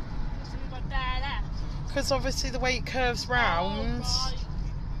 Because obviously the way it curves round.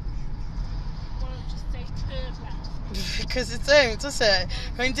 Because it don't, does it?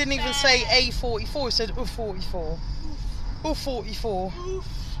 I mean, it didn't even say A44, it said U44. U44.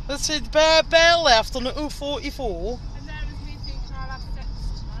 That said bear left on the U44.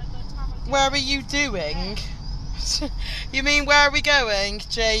 Where are you doing? You mean where are we going,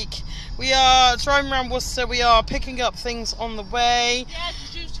 Jake? We are driving around Worcester, we are picking up things on the way. Yeah,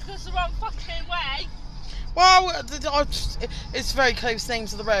 because the wrong fucking way. Well, it's very close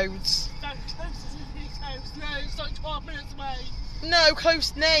names of the roads. Don't close, it's really close. No, it's like 12 minutes away. No,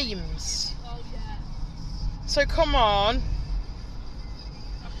 close names. Oh, yeah. So come on. Yeah.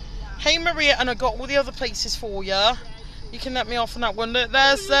 Hey Maria, and I got all the other places for you. You can let me off on that one. Look,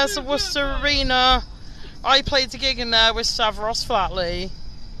 there's the Worcester Arena. I played a gig in there with Stavros Flatley.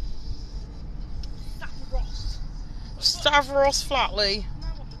 Stavros Flatley.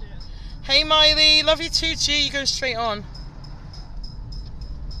 Hey Miley, love you too, G. You go straight on.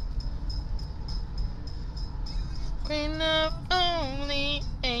 Queen of only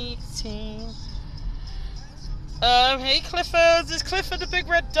 18. Hey Clifford, is Clifford the big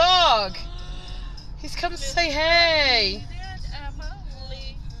red dog? He's come to say hey.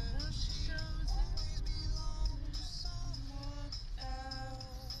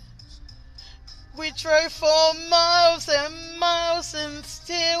 We drove for miles and miles and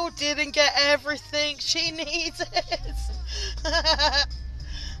still didn't get everything she needed.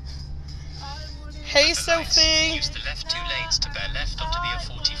 Hey Sophie. Use the left 2 lanes to bear left onto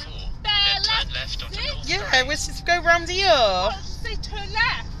the A44. Then turn left onto North Yeah, Parade. we're just go round here. Why did it say turn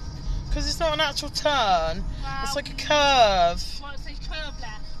left? Because it's not an actual turn. Wow. It's like a curve. Why did it say curve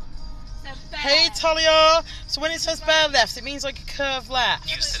left? It said Hey bear. Talia. So when it says bear left, it means like a curve left.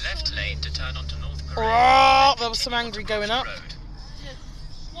 Use the left lane to turn onto North Parade. Oh, Then there was some continue angry onto going up. Croft Road.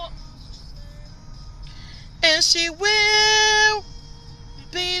 What? And she will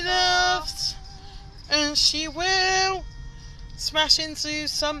be loved. And she will smash into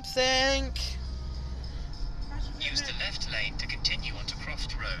something. Use the left lane to continue onto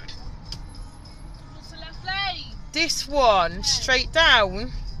Croft Road. What's the left lane? This one, straight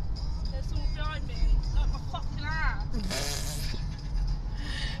down. There's all behind me. Like my fucking ass.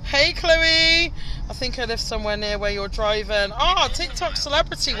 Hey Chloe. I think I live somewhere near where you're driving. Oh, TikTok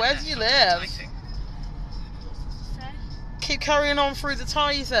celebrity, where do you live? What's it say? Keep carrying on through the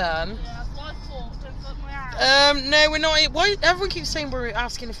tie then. Yeah, that's what I thought. Don't fuck my ass. No, we're not. Why everyone keeps saying we're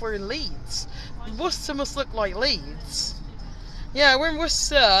asking if we're in Leeds? Worcester must look like Leeds. Yeah, we're in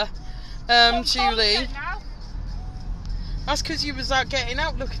Worcester. Julie. Now? That's because you was out getting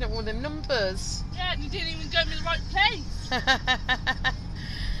out looking at all them numbers. Yeah, and you didn't even go in the right place.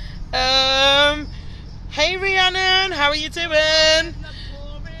 Hey Rhiannon, how are you doing?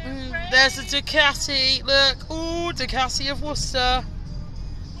 There's a Ducati, look, ooh, Ducati of Worcester.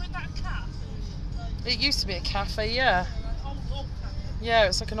 We're in that cafe. It used to be a cafe, yeah. Old cafe. Yeah,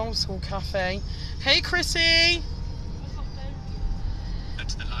 it's like an old school cafe. Hey Chrissy!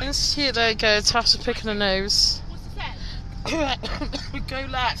 Let's here, there you go, Tasha picking her nose. What's the set? Go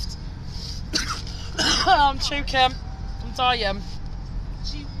left. I'm choking. I'm dying.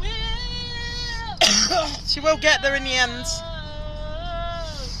 She will. She will get there in the end.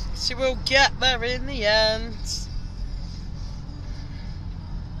 She will get there in the end.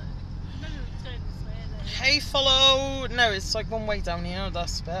 Hey, follow. No, it's like one way down here.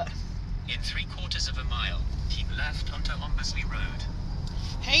 That's a bit. In 3/4 of a mile, keep left onto Ombersley Road.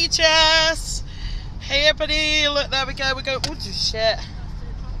 Hey, Jess. Hey, everybody. Look, there we go. We go. Oh, shit.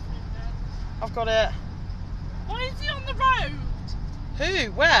 I've got it. Why is he on the road?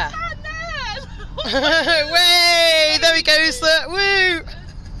 Who? Where? There. Way! There he goes. Look. Woo!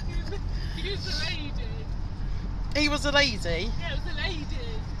 He was a lady. He was a lady. Yeah, it was a lady.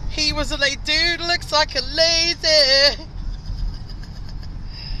 He was a lady. Dude looks like a lady.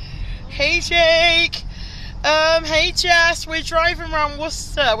 Hey, Jake. Hey, Jess. We're driving around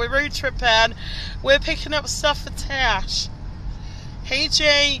Worcester. We're road tripping. We're picking up stuff for Tash. Hey,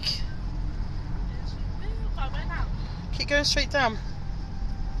 Jake. Keep going straight down.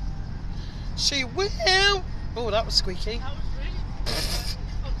 She will. Oh, that was squeaky. That was really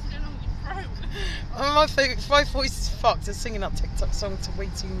what's going on with your throat? Oh, my voice is fucked. I'm singing that TikTok song to way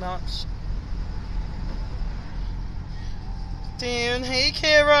too much. Damn, hey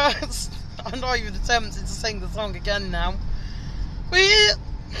Kira. I'm not even attempting to sing the song again now.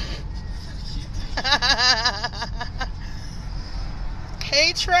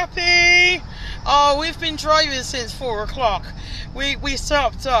 Hey Trappy. Oh, we've been driving since 4 o'clock. We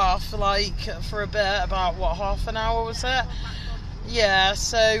stopped off like for a bit, about what, half an hour was it? Yeah,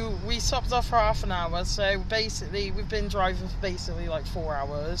 so we stopped off for half an hour. So basically, we've been driving for basically like 4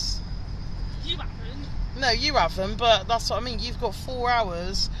 hours. You haven't. No, you haven't, but that's what I mean. You've got 4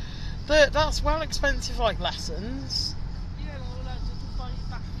 hours. That's well expensive, like lessons. Yeah, all that just buy you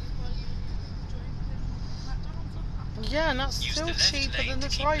back while you drinking McDonald's. Yeah, and that's Use still the left cheaper lane than the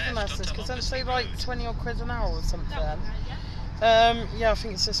to keep driving left lessons, onto because then say Ombersley like Road. 20 odd quid an hour or something. That one there, yeah. Yeah, I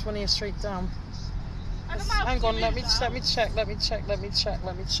think it's this one here straight down. And the mouth Hang on, you let me lose check.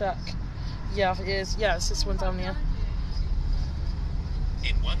 Yeah, it is. Yeah, it's this one down here.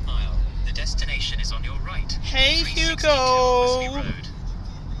 In 1 mile, the destination is on your right. Hey 362 Hugo! Ombersley Road.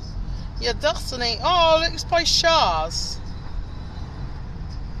 Your destiny. Oh, look, it's by Shah's.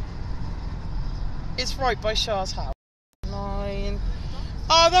 It's right by Shah's house. 9.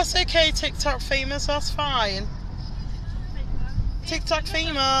 Oh, that's okay, TikTok famous, that's fine. TikTok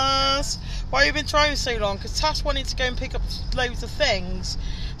famous. Why have you been driving so long? Because Tash wanted to go and pick up loads of things.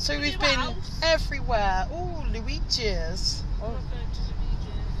 So we've been everywhere. Oh, Luigi's. Oh.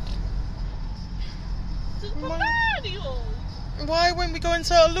 Super Mario! Why won't we go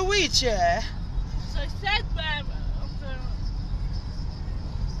into Luigi? So I said where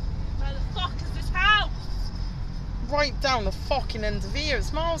the fuck is this house? Right down the fucking end of here.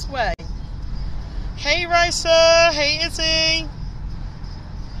 It's miles away. Hey, Racer. Hey, Izzy.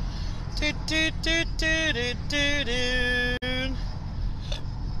 Do do do do do do do.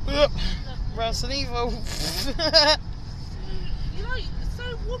 Resident Evil. You're like so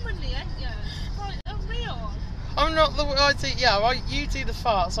womanly, ain't you? Like unreal. I'm not the. I do. Yeah, you do the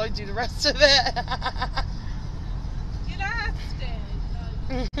farts. I do the rest of it. You're nasty.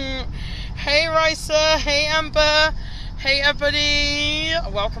 Hey, Racer. Hey, Amber. Hey, everybody.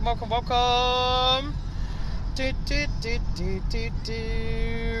 Welcome, welcome, welcome. Do do do do do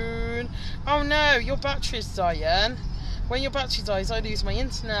do. Oh no, your battery's dying. When your battery dies, I lose my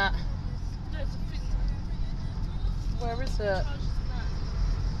internet. Where is it?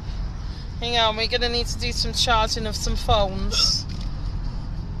 Hang on, we're going to need to do some charging of some phones.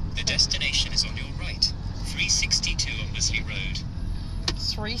 The destination is on your right. 362 Ombersley Road.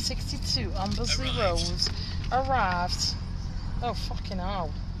 362 Umbersley Arrived. Road. Arrived. Oh, fucking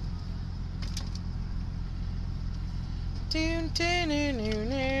hell. Doon, doon, doon, doon,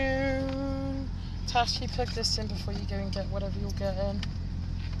 doon. Tash, you plug this in before you go and get whatever you're getting.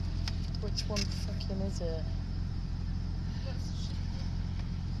 Which one fucking is it?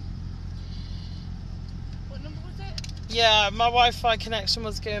 What number was it? Yeah, my Wi-Fi connection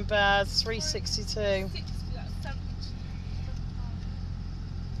was going bad. 362. 60, that's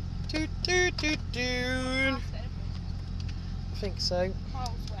 72. Do do do do. think so. Miles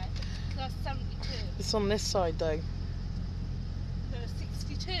away. That's 72. It's on this side though. No,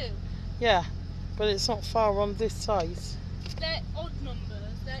 62. Yeah, but it's not far on this side. They're odd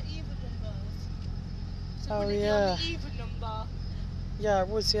numbers. They're even numbers. So Oh, would it be yeah. on the even number? Yeah, it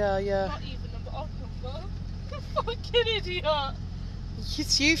was, yeah. Not even number, odd number. Fucking idiot.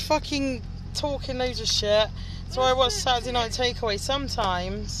 It's you fucking talking loads of shit. That's why I watch Saturday Night Takeaway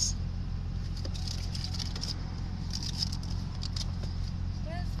sometimes.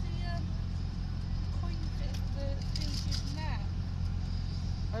 Where's the coin bit, the thing using now?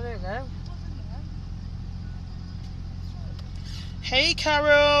 I don't know. It wasn't there. Hey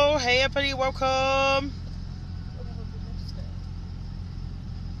Carol, hey everybody, welcome. Oh my god, we lost it.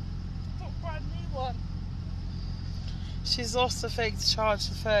 Got a brand new one. She's lost the thing to charge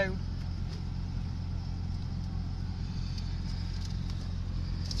the phone.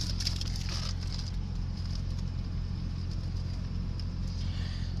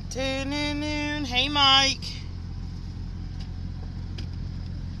 Hey Mike.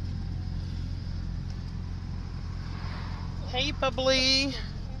 Hey Bubbly.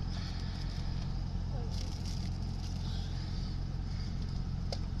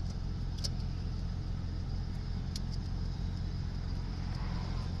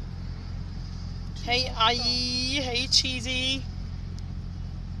 Hey Aye. Hey Cheesy.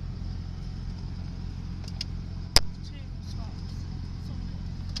 2 stops.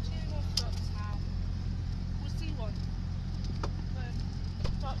 2 more stops now. We'll see one.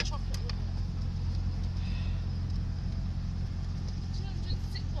 Dark chocolate one.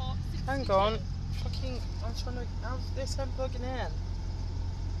 206 what? Hang on. Fucking, I'm trying to, how's this unplugging in?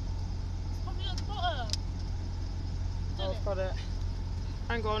 It's probably at the bottom. Oh, I've got it.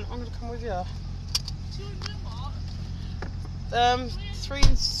 Hang on, I'm gonna come with you. 200 what?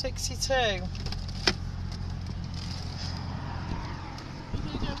 362. You're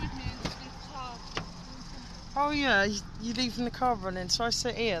gonna go with me and just leave the car. Oh yeah, you're leaving the car running, so I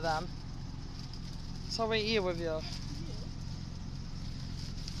sit here then. So I'll wait here with you.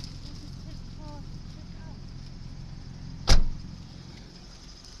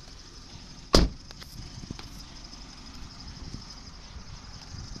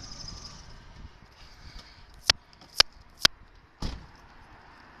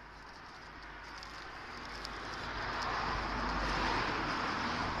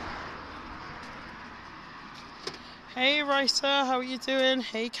 Hey Risa, how are you doing?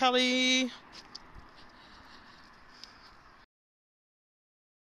 Hey Kelly.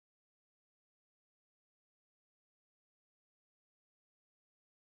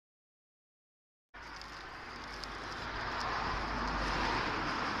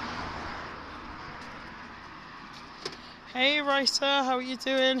 Hey Risa, how are you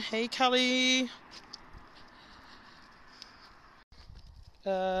doing? Hey Kelly.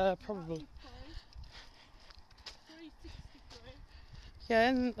 Probably. 363. Yeah,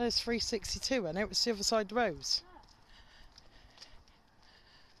 and there's 362 and it was the other side of the roads.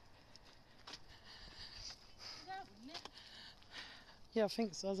 That wouldn't it? Yeah, I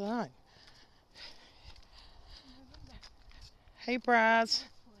think so, I don't know. Hey Brad.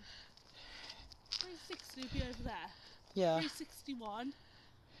 360 would be over there. Yeah. 361.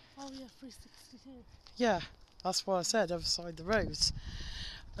 Oh yeah, 362. Yeah, that's what I said, other side of the roads.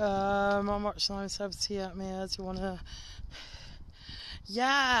 I'm watching 970 at me. Do you want to...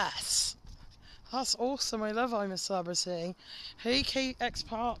 Yes! That's awesome. I love I'm a Celebrity. Hey, Kate X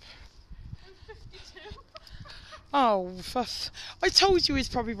Pop. 52. Oh, I told you he's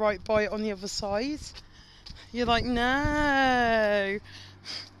probably right by it on the other side. You're like, no.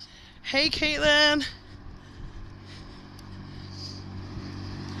 Hey, Caitlin.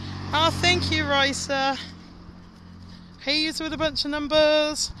 Oh, thank you, Risa. Hey, you with a bunch of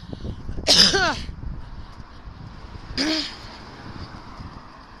numbers.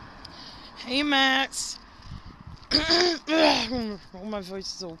 Hey, Max. Oh, my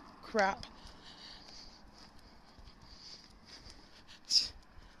voice is all crap.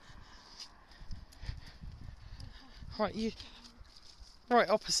 Right, you. Right,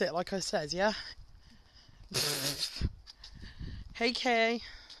 opposite, like I said, yeah? Hey, Kay.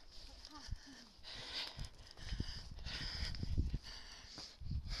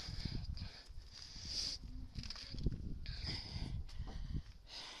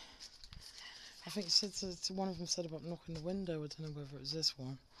 I think one of them said about knocking the window. I don't know whether it was this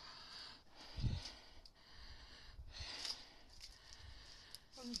one.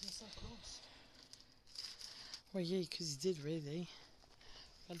 Well, yeah, because he did really.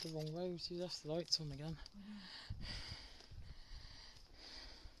 Had the wrong road. He left the lights on again.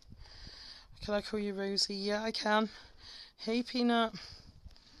 Can I call you Rosie? Yeah, I can. Hey, Peanut.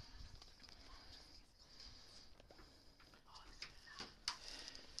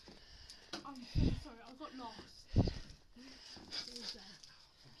 I'm so sorry, I got lost.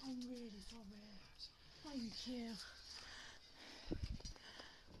 I'm really sorry. Thank you.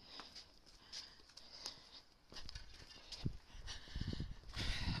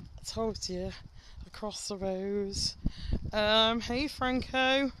 I told you. Across the rows. Hey,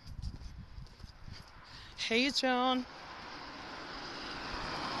 Franco. Hey, John.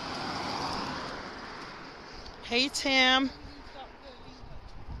 Hey, Tam.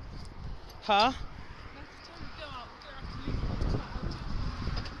 Huh? Next time we go out, we're going to have to leave it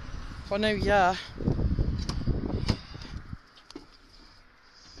on Oh, no, yeah.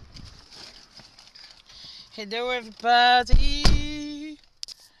 Hello, everybody.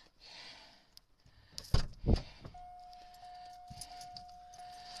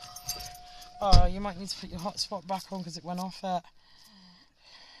 Oh, you might need to put your hotspot back on because it went off it.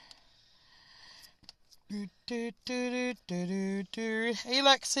 Hey,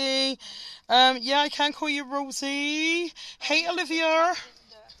 Lexi. Yeah, I can call you Rosie. Hey, Olivia.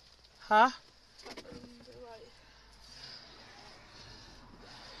 Huh?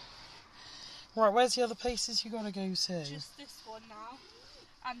 Right, where's the other places you gotta go to? Just this one now,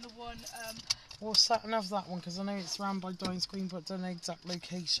 and the one. We'll sat and have that one because I know it's around by Dying Screen, but don't know the exact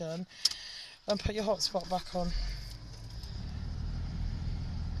location. And put your hotspot back on.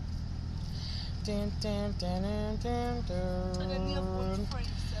 Dun, dun, dun, dun, dun, dun. And then the other one's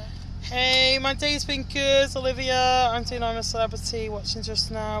Fraser. Hey, my day's been good, Olivia. I'm doing I'm a Celebrity. Watching just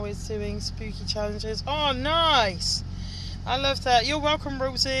now is doing spooky challenges. Oh, nice! I love that. You're welcome,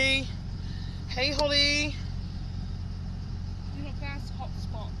 Rosie. Hey, Holly. You're not going to hotspot. It's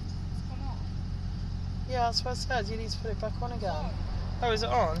gone off. Yeah, that's what I said. You need to put it back on again. Oh. Oh, is it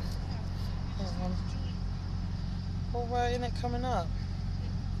on? Yeah. Hang on. Well, why isn't it coming up?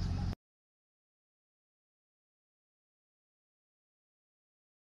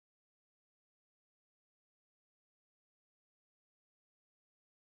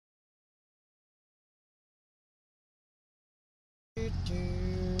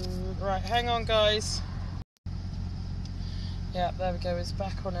 Right, hang on, guys. Yeah, there we go. It's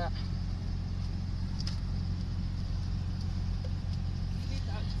back on it.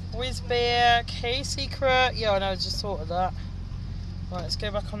 Whiz back. Hey, Secret. Yeah, I know. I just thought of that. Right, let's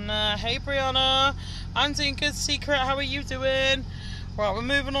go back on there. Hey, Brianna. I'm doing good, Secret. How are you doing? Right, we're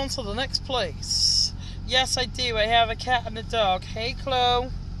moving on to the next place. Yes, I do. I have a cat and a dog. Hey, Chloe.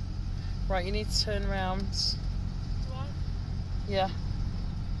 Right, you need to turn around. What? Yeah.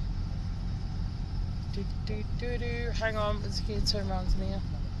 Hang on, let's get you to turn around to me.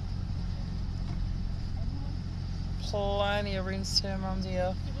 Plenty of room to turn around here.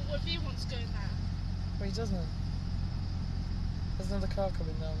 Yeah, but what if he wants to go now? Well, he doesn't. There's another car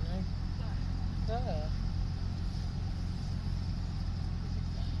coming down now. There.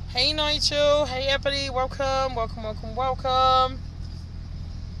 Hey, Nigel. Hey, everybody. Welcome, welcome, welcome, welcome.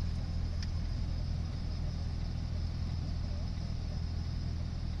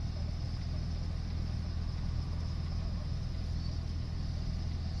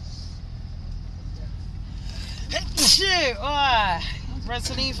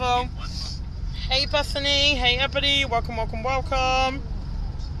 Resident Evil. Hey, Bethany. Hey, everybody. Welcome, welcome, welcome.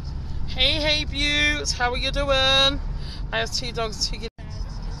 Hey, hey, Buttes. How are you doing? I have 2 dogs, 2 kids.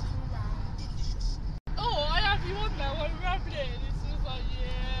 Oh, I have you on there while we're rapping it. It's just like,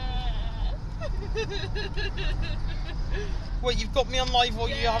 yeah. What, you've got me on live while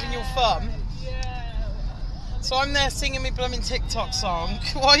you're having your fun? Yeah. So I'm there singing me blooming TikTok song.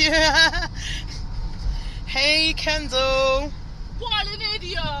 While you Hey, Kendall. What an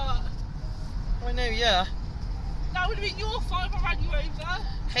idiot! I know, yeah. That would have been your fault if I ran you over.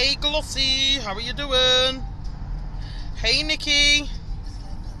 Hey, Glossy. How are you doing? Hey, Nikki.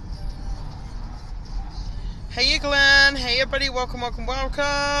 Hey, Glenn. Hey, everybody. Welcome, welcome,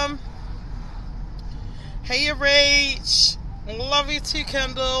 welcome. Hey, Rach. Love you too,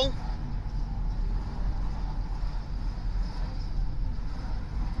 Kendall.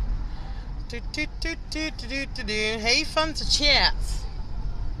 Hey, fun to chat.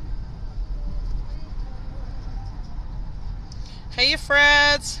 Hey,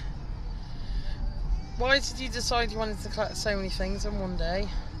 Fred. Why did you decide you wanted to collect so many things in one day?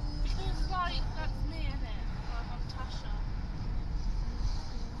 Because, like, that's me, innit? Like, I'm Tasha.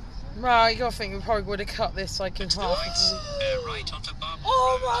 Right, you gotta think we probably would have cut this like in half. Right onto Bob.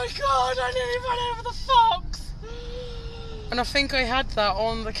 Oh my god, I nearly ran over the fox! And I think I had that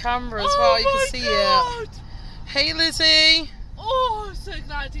on the camera as well, you can see it. Hey, Lizzie. Oh, I'm so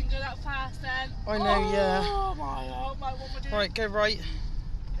glad I didn't go that fast then. I know, yeah. Oh my god, what am I doing? Right, go right.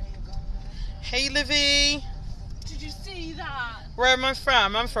 Hey, Livy. Did you see that? Where am I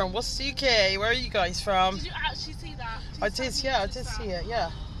from? I'm from Worcester, UK. Where are you guys from? Did you actually see that? I did, yeah, I did see it, yeah.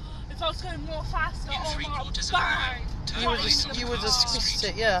 If I was going more faster, In oh my, 3/4 of a bang! mile, turn You would right have onto you would have Carson squished Street.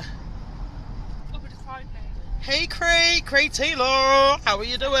 it, yeah. I would have cried now. Hey, Craig Taylor. How are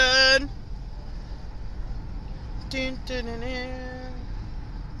you doing? Dun, dun, dun, dun.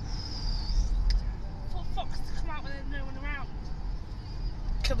 For fox to come out when there's no one around.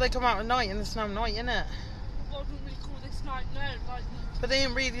 Could they come out at night and there's no night, innit? Well, I wouldn't really call this night, no. Like, But they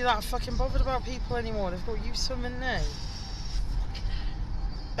ain't really that fucking bothered about people anymore. They've got used to them, innit?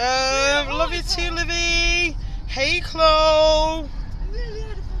 Love you too, Livy. Hey, Chloe. I really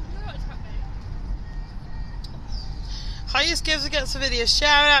had a fucking heart attack, mate. Highest gives and gets a video.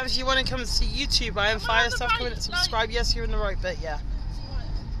 Shout out if you want to come and see YouTube. I am fire the stuff right, coming to subscribe. Yes, you're in the right bit, yeah.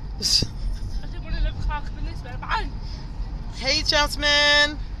 It's alright. I didn't want to look car come in this way, bang! Hey, Jasmine.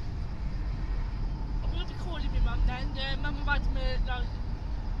 I'm going to be calling me mum then. Mum invited me, like,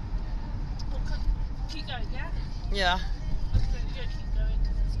 well, keep going, yeah? Yeah. I'm going to keep going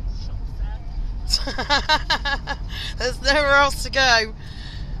because there's shops there. There's nowhere else to go.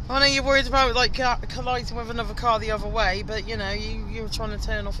 I know you're worried about like colliding with another car the other way, but you know you were trying to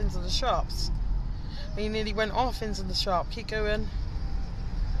turn off into the shops. And you nearly went off into the shop. Keep going.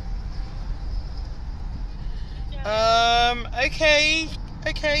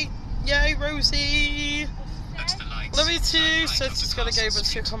 Okay. Yay, Rosie. At the lights, Love you turn too. right So onto she's gotta go, Carson but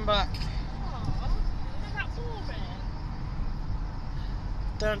she'll Street. come back. Aw, isn't that boring?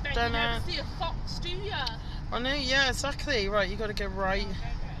 Dun, Bet dun, you never dun. see a fox, do ya? I know. Yeah, exactly. Right, you gotta go right. Okay, that's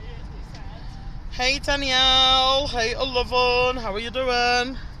what it says. Hey, Danielle. Hey, 11. How are you doing? You know,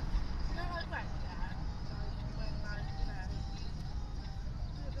 like, when, yeah, like, when, like,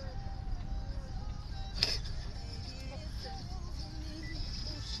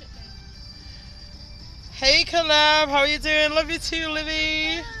 oh, shit, mate. Hey, Collab. How are you doing? Love you too,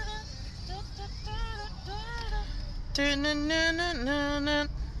 Livy. Dun-dun-dun-dun-dun-dun.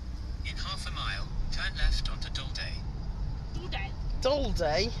 In half a mile, turn left onto Dolday. All day. Dole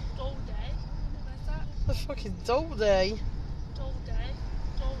Day? All day. Where's that? The fuck is Dole Day? All day.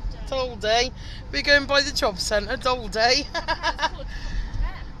 All day. Dole Day. We're going by the job centre, Dole Day. It's called 10.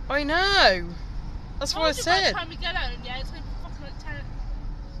 I know. That's what I By the said. time we get home, yeah, it's going to be fucking like 10.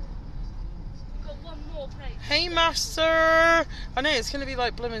 We've got one more place. Hey, Master. I know, it's going to be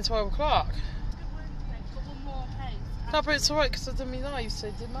like blooming 12 o'clock. We've got one more place. No, but it's alright because I did me live, so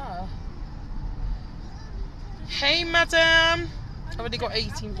it didn't matter. Hey, madam. I've only got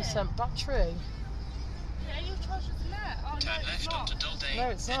 18% battery. Yeah, your charger's in there. Oh, Turn no, it's left not. onto Dolday, No,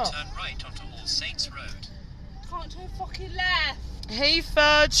 it's then not. turn right onto All Saints Road. Can't turn fucking left. Hey,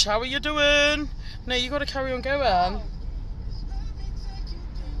 Fudge. How are you doing? No, you got to carry on going. Oh.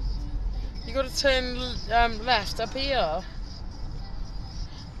 You got to turn left up here.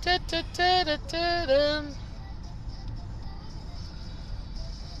 Da, da, da, da, da, da.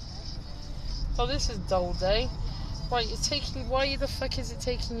 Oh, this is Dole Day. Right, it's taking. Why the fuck is it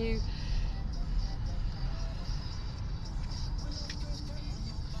taking you?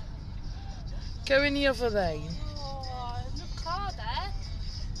 Go in the other lane. Oh, there's no car there.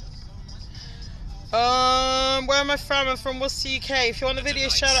 Where am I from? I'm from Worcester, UK. If you want a At the video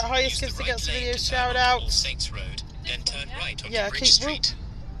lights, shout out, use highest the gives to right get some lane video to turn shout onto out. All Saints Road, then turn right onto Yeah, Bridge keep- Street.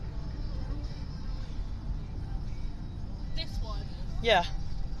 This one. Yeah.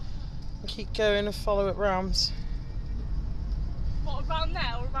 And keep going and follow it round. What, around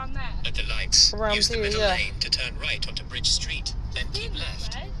there or around there? At the lights, Around use the here, middle yeah. lane to turn right onto Bridge Street, then keep This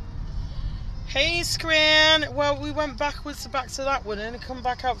left. way. Hey, Scran. Well, we went backwards back to that one and come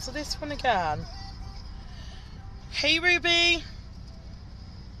back up to this one again. Hey, Ruby.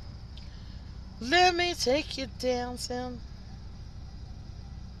 Let me take you down, son.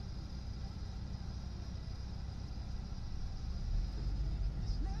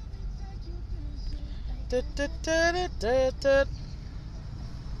 Da, da, da, da, da, da.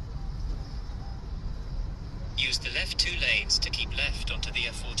 Use the left two lanes to keep left onto the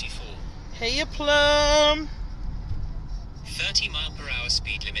F44. Hey, you plum. 30-mile-per-hour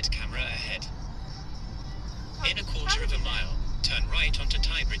speed limit camera ahead. In a quarter of a mile, turn right onto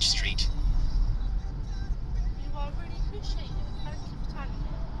Tybridge Street. You are really appreciated. Thank you for telling me.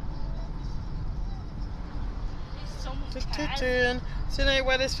 It's someone Du, du, cares. dun. Do you know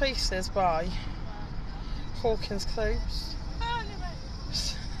where this place is by? Hawkins Close. Oh, anyway.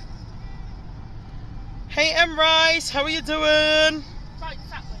 Hey, M. Rice. How are you doing? Right,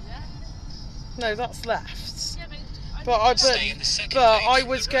 that way, yeah? No, that's left. Yeah, but Stay in the second but lane I from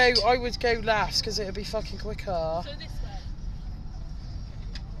would the go right. I would go last because it'd be fucking quicker. So this way.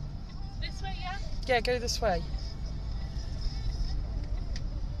 This way, yeah? Yeah, go this way.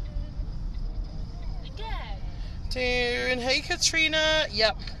 Again. Doing, hey Katrina.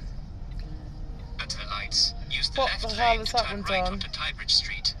 Yep. At her lights, use the What left the hell lane has to that turn one right done? onto Tybridge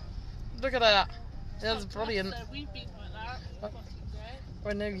Street. Look at that. That's brilliant. So we've been like that. Fucking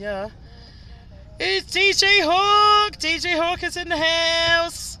great. I know, yeah. It's DJ Hawk! DJ Hawk is in the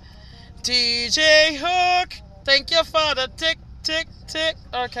house! DJ Hawk! Thank you for the tick, tick, tick.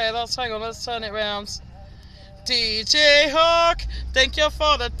 Okay, hang on, let's turn it round. DJ Hawk! Thank you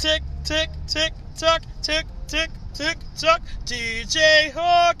for the tick, tick, tick, tock, tick, tick, tick, tock. DJ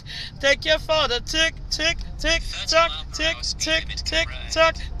Hawk! Thank you for the tick, tick, tick, tock, tick, tick, tick,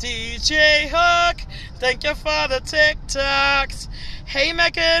 tock. DJ Hawk! Thank you for the tick tocks. Hey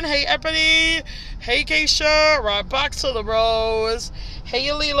Megan, hey everybody, hey Geisha, right back to the rows. Hey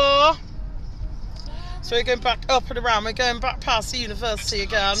Alila. So we're going back up and around, we're going back past the university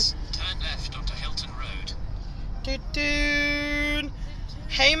again. Turn left onto Hilton Road. Doo-doo.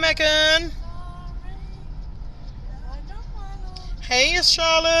 Hey Megan. Hey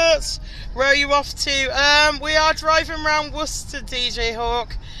Charlotte. Where are you off to? We are driving around Worcester, DJ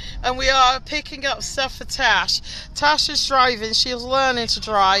Hawk. And we are picking up stuff for Tash. Tash is driving, she's learning to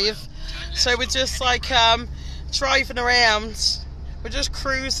drive. So we're just like driving around. We're just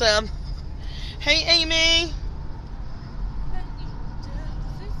cruising. Hey Amy.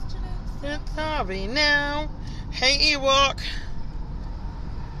 Sorry now. Hey Ewok.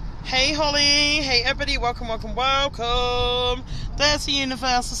 Hey Holly. Hey everybody, welcome, welcome, welcome. There's the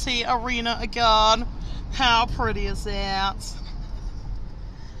University Arena again. How pretty is that?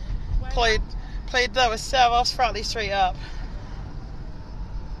 Played there with Sarah Spratley straight up.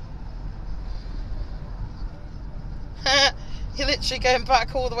 You're literally going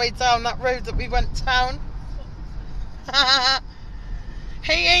back all the way down that road that we went down.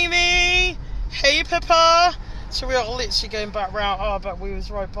 Hey Amy! Hey Pippa! So we are literally going back round. Oh, I bet we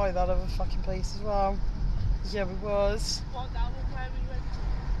was right by that other fucking place as well. Yeah, we was. What, that one where we went to?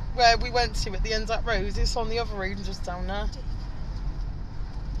 Where we went to at the end of that road. It's on the other road and just down there.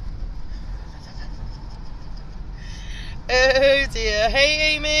 Oh dear.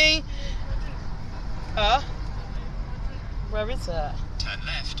 Hey Amy! Where is it? Turn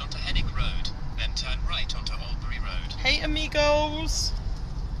left onto Hennick Road, then turn right onto Albury Road. Hey amigos!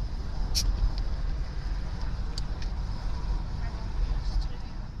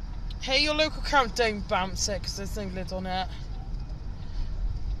 Hey your local count, don't bounce it because there's no lid on it.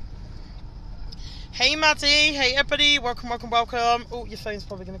 Hey Maddie, hey everybody, welcome, welcome, welcome. Oh, your phone's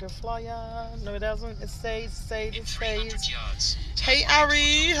probably going to go flying. No it hasn't, it stays, it stays, it stays. Yards, Hey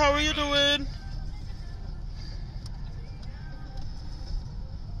Ari, how are you doing?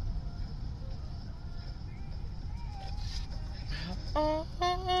 Oh.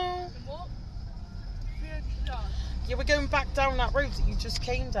 And what? 300 yards. Yeah, we're going back down that road that you just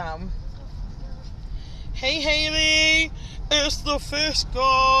came down. Hey Hayley, it's the fish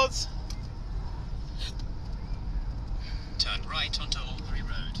gods. turn right onto Albury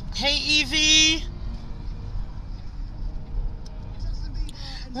Road. Hey Evie.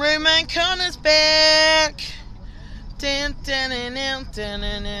 Roman Connor's back. Dun, dun, dun, dun, dun,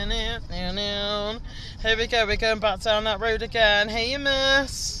 dun, dun, dun, dun. Here we go, we're going back down that road again. Hey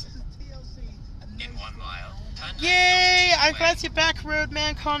miss. In 1 mile, turn left Yay! onto I'm glad Teesway. you're back,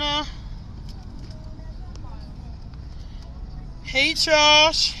 Roadman Connor. Hey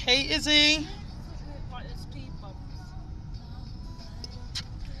Josh. Hey Izzy. Like the speed bumps.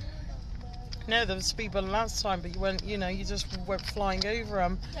 No, there was speed bump last time, but you went, you know, you just went flying over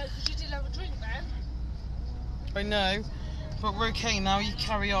them. Yeah, because you didn't have a drink then. I know, but we're okay now. You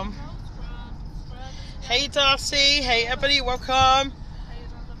carry on. Hey Darcy. Hey everybody. Welcome.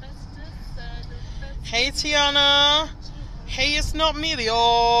 Hey Tiana. Hey, it's not me,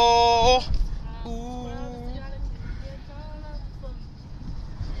 Leo. Ooh.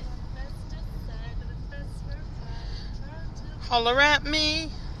 Holler at me.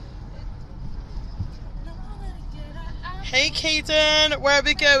 Hey Kaden, where are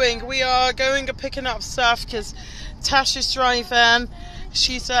we going? We are going and picking up stuff because Tash is driving.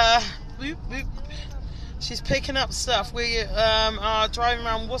 She's whoop, whoop. She's picking up stuff. We are driving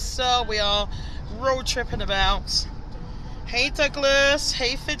around Worcester. We are road tripping about. Hey Douglas.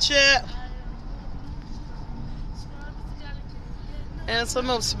 Hey Fidget. And it's a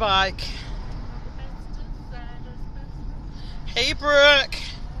motorbike. Hey Brooke.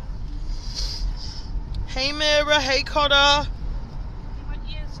 Hey Mira. Hey Cotter.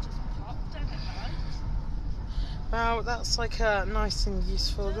 Wow, that's like nice and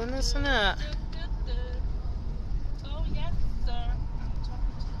useful then, isn't it? Oh yes, sir.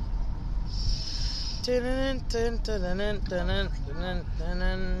 Dun, dun, dun, dun, dun, dun, dun, dun,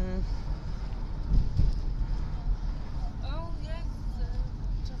 dun. Oh yes, sir.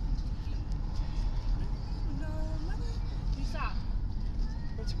 I'm talking to you. No, mother. Who's that?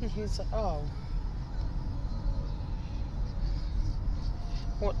 What do you mean who's that? Oh.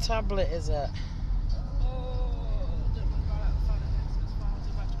 What tablet is it? Oh, don't worry about it. I'll find it next. It's fine. I'll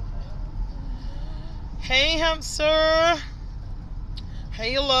do back to it later. Hey, hamster.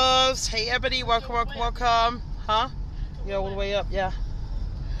 Hey, loves. Hey, everybody. Welcome, welcome, welcome. Huh? Yeah, all the way up, yeah.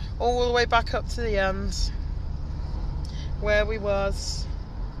 All the way back up to the end. Where we was.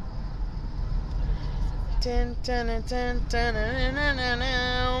 Dun, dun, dun, dun, dun, dun, dun, dun,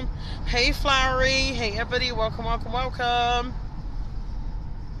 dun. Hey, Flowery. Hey, everybody. Welcome, welcome, welcome.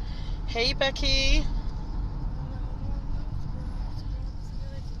 Hey, Becky.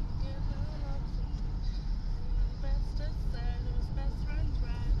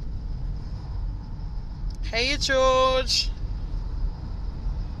 Hey, George.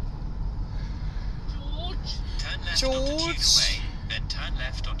 Turn left onto George. Tuesday Way, then turn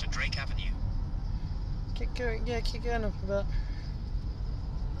left onto Drake Avenue. Keep going, yeah, keep going up a bit.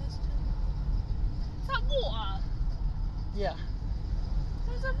 Is that water? Yeah.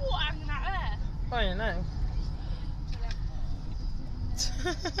 There's a water hanging out there. I don't know.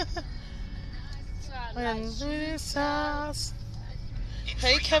 When this house. In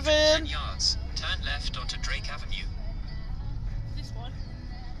Hey, 310 Kevin. yards, turn left onto Drake Avenue. This one.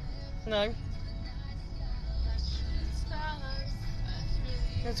 No.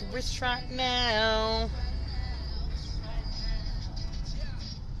 There's a wrist track now.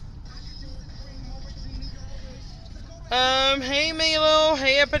 Hey Milo,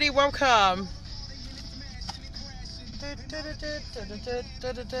 hey everybody, welcome.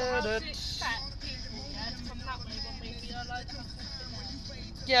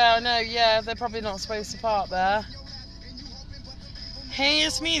 Yeah, I know, yeah, they're probably not supposed to park there. Hey,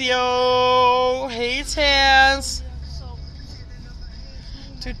 it's Medio. Hey, Taz.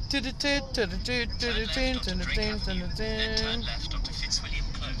 Turn left onto Drake Avenue, then turn left onto Fitzwilliam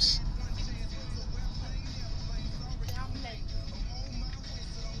Close.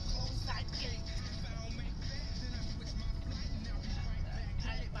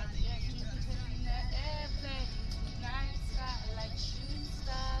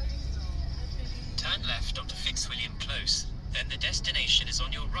 Turn left onto Fitzwilliam Close, then the destination is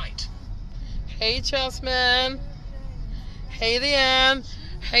on your right. Hey, Jasmine. Hey, Leanne.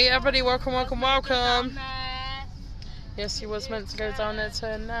 Hey, everybody, welcome, welcome, welcome. Yes, he was meant to go down there,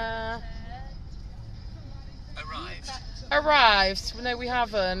 turn there. Arrived. Arrived. No, we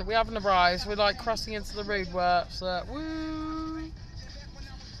haven't. We haven't arrived. We're like crossing into the roadworks. Woo.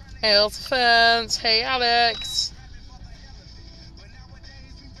 Hey, Elfans. Hey, Alex.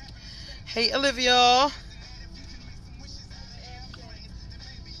 Hey, Olivia.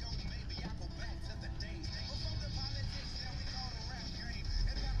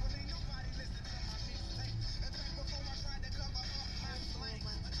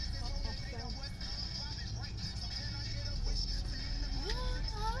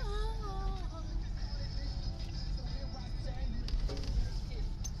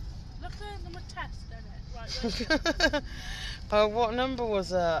 Look at them a test, innit? Right, Oh, what number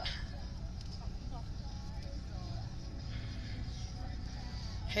was it?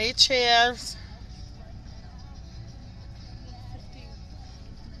 Hey, cheers. 15.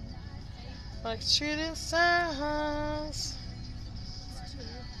 Like shooting stars.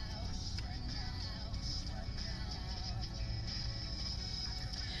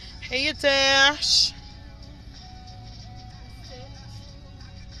 Hey, Dash. 6,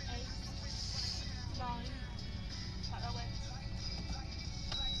 8, 9. Right, that way.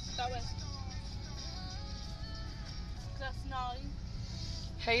 That way. That's 9.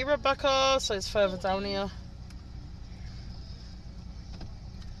 Hey, Rebecca. So it's further down here.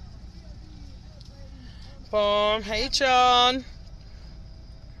 Boom. Hey, John.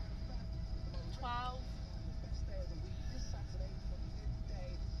 12.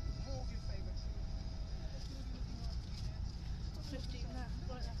 15 there.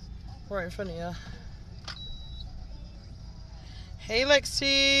 Right there. Right in front of you. Hey,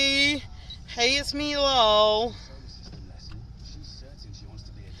 Lexi. Hey, it's me, lol.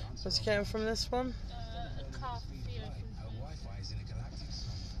 What's he getting from this one? A car for Theo from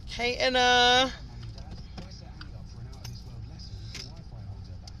Hey, Inna.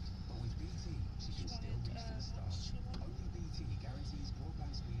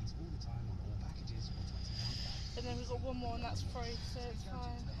 and got one more and that's free, so it's fine.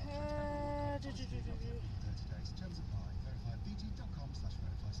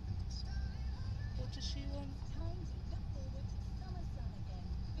 What does she want?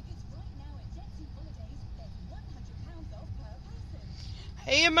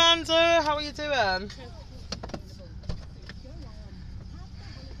 Hey Amanda, how are you doing?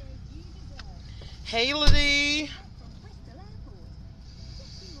 Hey Liddy.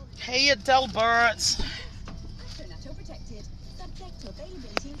 Hey Adelbert.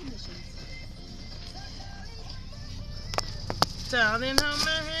 Down in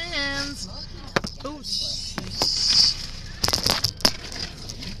her hands. Oh, jeez.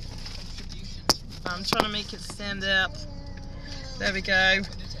 I'm trying to make it stand up. There we go.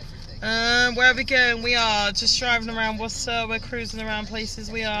 Where are we going? We are just driving around Worcester. We're cruising around places.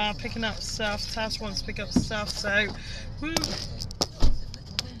 We are picking up stuff. Tash wants to pick up stuff, so woo.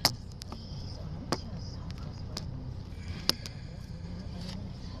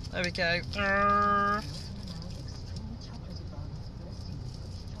 There we go.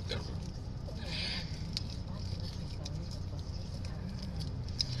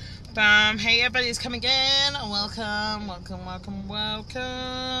 Bam. Hey, everybody's coming in. Welcome, welcome, welcome,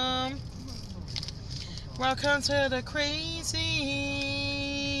 welcome. Welcome to the crazy.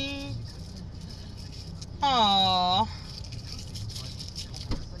 Aww.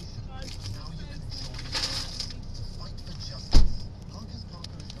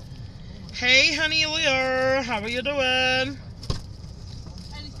 Hey, honey Lear. How are you doing?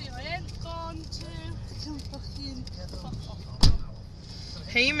 Anything I ain't gone to. Can fucking fuck off.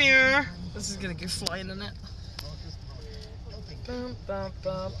 Hey, Mirror. This is gonna go flying in it. Bum, bum,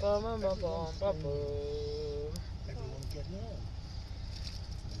 bum, bum, bum, bum, bum, bum.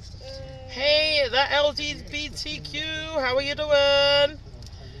 Hey, that LGBTQ. How are you doing?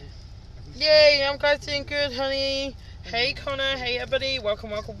 Yay, I'm guys doing good, honey. Hey, Connor. Hey, everybody. Welcome,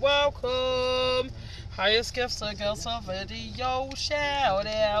 welcome, welcome. Highest gifts to girls of video shout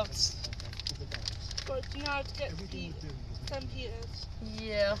outs. But do you know how to get St. Peter's?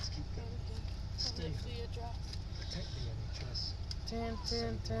 Yeah. Have a look for the address. Dun,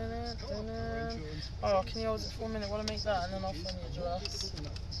 dun, dun, dun, dun. Oh, can you hold it for a minute while I make that and then I'll find the address.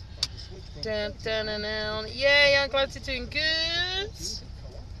 Dun, dun, dun, dun. Yay, I'm glad you're doing good.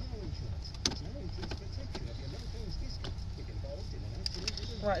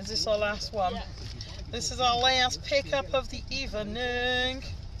 Right, is this our last one? Yeah. This is our last pickup of the evening.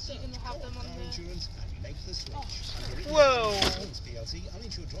 So you're going to have them on the... Whoa! You're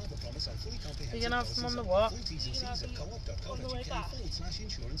going to have them on the what? You're going to have them on the way back.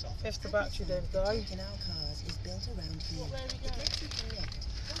 If the battery don't die. What way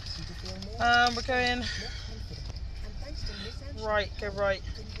are we going? We're going right, go right.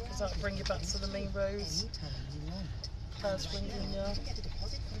 Because that'll bring you back to the main road. Claire's ringing you.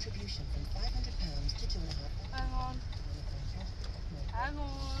 Hang on. Hang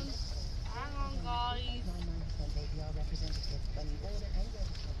on. Hang on, guys.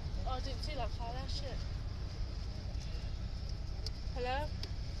 Oh, I didn't see that car there, shit. Hello?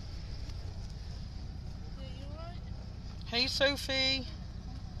 Yeah, you alright? Hey, Sophie.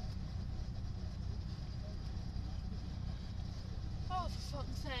 Oh, for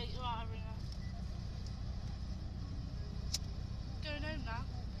fuck's sake. Right, I'll ring her. Going home now.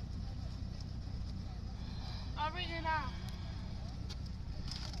 I'll ring her now.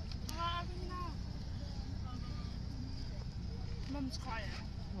 Alright, I'll ring her now. Mum's quiet.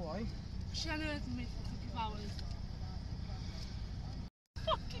 Why? She hadn't heard from me for a couple of hours.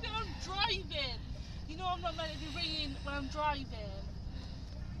 Fucking hell, I'm driving! You know I'm not meant to be ringing when I'm driving.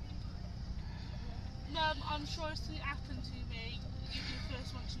 Mum, I'm sure if something happened to me, you'd be the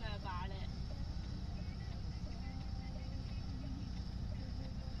first one to know about it.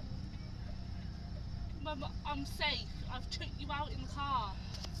 Mum, I'm safe. I've took you out in the car.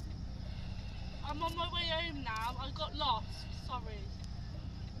 I'm on my way home now. I got lost. Sorry.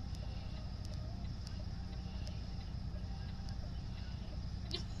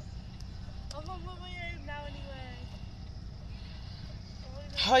 I'm on my way home now anyway.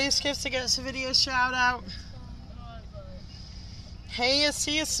 Highest gift to get us a video shout out. Hey, I'll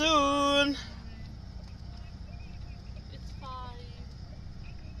see you soon. It's fine.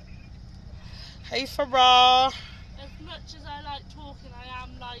 Hey, Farah. As much as I like talking, I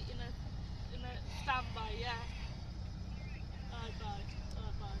am like in a standby, yeah. Bye bye.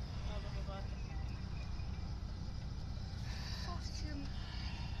 Bye bye. Bye bye bye. Fucking.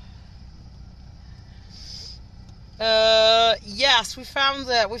 Yes, we found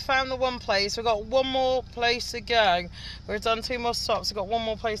it. We found the one place. We've got one more place to go. We've done 2 more stops. We've got one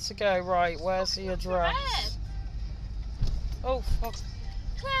more place to go. Right, where's the address? Oh, fuck.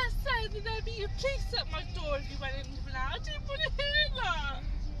 Claire said that there'd be a police at my door if you went into the now. I didn't want to hear that.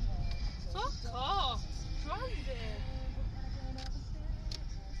 Fuck off. Driving.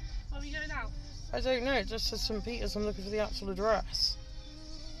 Where are we going now? I don't know, it just says St. Peter's. I'm looking for the actual address.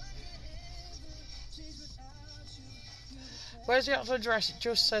 Where's the actual address? It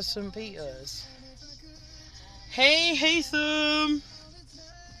just says St. Peter's. Hey, Haytham!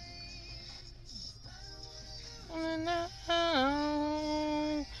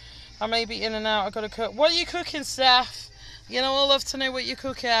 I may be in and out. I've got to cook. What are you cooking, Steph? You know, I'd love to know what you're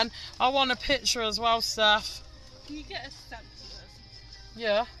cooking. I want a picture as well, Steph. Can you get a stamp for us?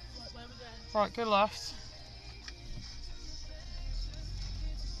 Yeah. Right, where are we going? Right, go left.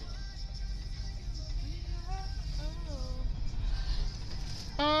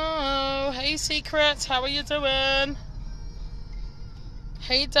 Oh, hey, Secret. How are you doing?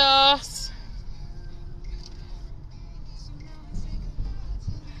 Hey, Das.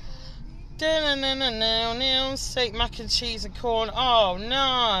 Steak, mac and cheese and corn. Oh,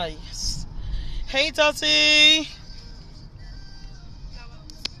 nice. Hey, Dazzy.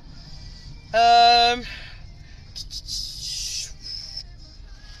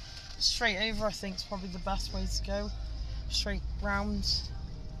 Straight over, I think, is probably the best way to go. Straight round.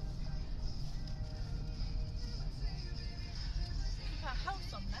 That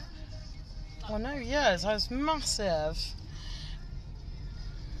house on there. Oh no, yeah, it's massive.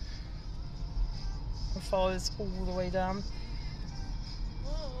 It follows all the way down.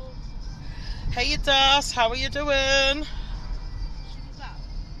 Whoa. Hey, Das, how are you doing? Should we back?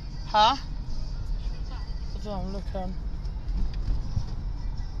 Huh? Should we back? I don't know, I'm looking.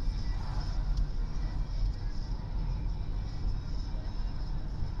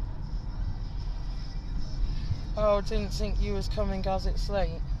 Oh, didn't think you was coming as it's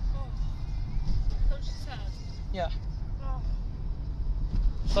late. Oh. That's what she said. Yeah. Oh.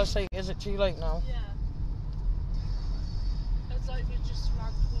 So I say, is it too late now? Yeah. It's like we're just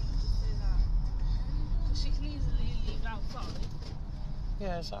around the corner to say that. Because she can easily leave outside.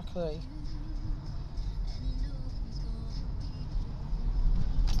 Yeah, exactly.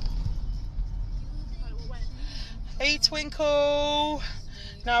 Right, we'll wait. Hey, Twinkle.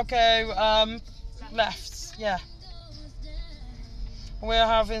 Now go left. Yeah. We're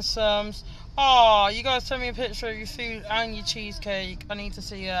having some. Oh, you guys send me a picture of your food and your cheesecake. I need to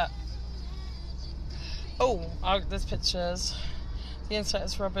see it. Oh, there's pictures. The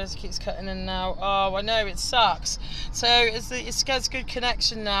insect's rubbish, keeps cutting in now. Oh, I know, it sucks. So it gets good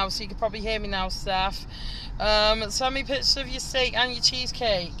connection now, so you can probably hear me now, Steph. Send me pictures of your steak and your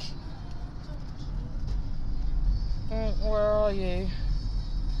cheesecake. Where are you?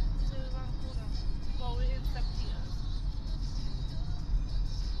 So around the corner. Well, we're in St. Peter's.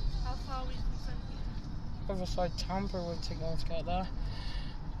 How far are we from St. Peter's? Other side Tampa would take long to get there.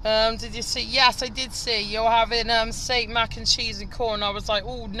 Did you see? Yes, I did see. You're having steak, mac and cheese and corn. I was like,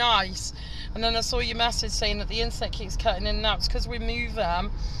 oh, nice. And then I saw your message saying that the insect keeps cutting in and out. It's because we move them.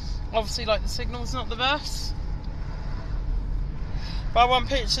 Obviously, like, the signal's not the best. But I want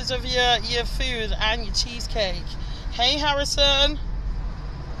pictures of your food and your cheesecake. Hey, Harrison.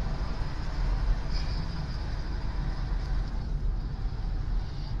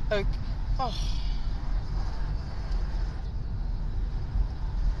 Okay. Oh.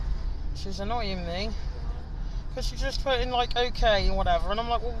 She's annoying me. Because she just put in, like, okay and whatever. And I'm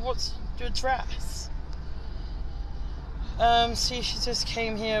like, well, what's your address? See, if she just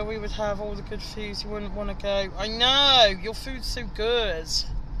came here, we would have all the good foods. You wouldn't want to go. I know! Your food's so good.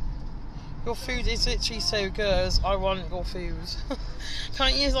 Your food is literally so good. I want your food.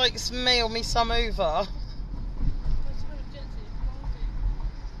 Can't you, like, mail me some over?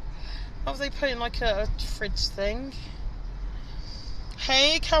 What have they put in, like, a fridge thing?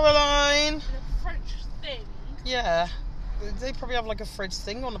 Hey, Caroline! A French thing? Yeah. They probably have, like, a fridge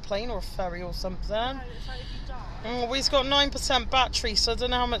thing on a plane or a ferry or something. No, it's like if you die. Oh, we've got 9% battery, so I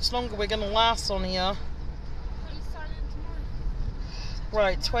don't know how much longer we're going to last on here. Can you sign into mine?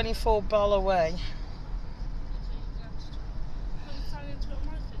 Right, 24 ball away. Can you sign into it on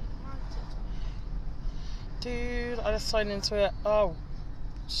my thing? Dude, I just signed into it. Oh,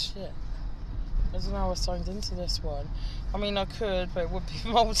 shit. I don't know how I signed into this one. I mean, I could, but it would be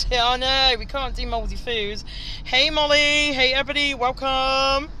mouldy. Oh no, we can't do mouldy foods. Hey, Molly. Hey, everybody.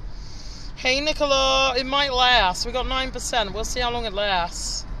 Welcome. Hey, Nicola. It might last. We got 9%. We'll see how long it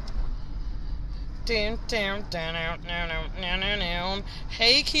lasts. Down, down, down, down, down, down, down, down.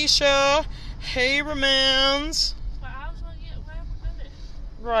 Hey, Keisha. Hey, Romans. But how do I get where am I going?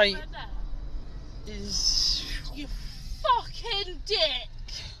 Right. Where there? Is... You fucking dick!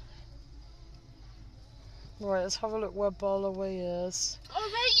 Right, let's have a look where Barloway is. Oh,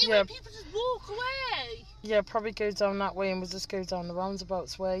 mate, you Yeah. make people just walk away. Yeah, probably go down that way and we'll just go down the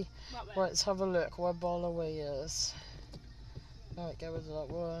roundabouts way. That way. Right, let's have a look where Barloway is. Alright, get rid of that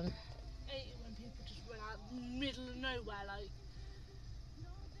one. I hate it when people just run out in the middle of nowhere, like.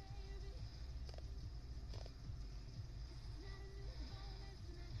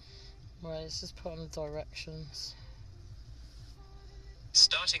 Right, let's just put on the directions.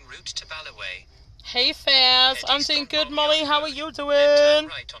 Starting route to Ballaway. Hey Fairs, Head I'm east doing on good, Bromyard Molly. How are Road, you Then turn doing?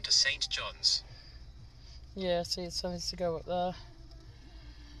 right onto St. John's. Yeah, see, it's needs to go up there.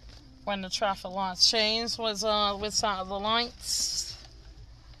 When the traffic lights change, was with out of the lights.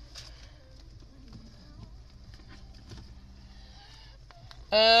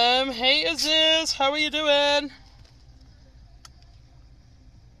 Hey Aziz, how are you doing?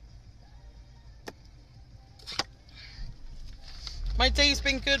 My day's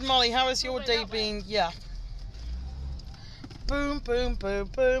been good, Molly. How has your Wait, day that way? been? Yeah. Boom, boom, boom,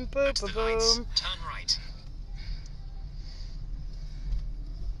 boom, boom, At the boom, lights, boom. turn right.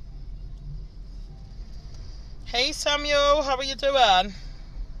 Hey Samuel, how are you doing? Going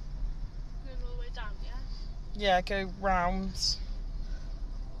all the way down, yeah? Yeah, go rounds.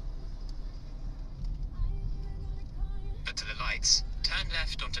 At the lights, turn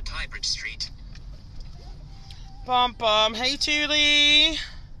left onto Tybridge Street. Bum bum. Hey Julie.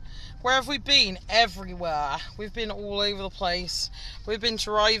 Where have we been? Everywhere. We've been all over the place. We've been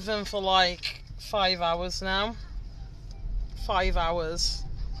driving for like 5 hours now. 5 hours.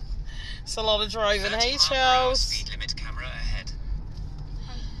 It's a lot of driving. 30 Hey mile per hour Charles. speed limit camera ahead.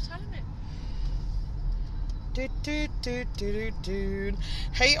 How you telling it? Do, do, do, do, do, do.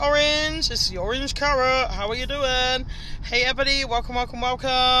 Hey Orange, this is the Orange Carrot. How are you doing? Hey Ebony, welcome, welcome,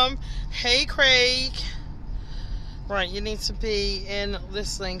 welcome. Hey Craig. Right, you need to be in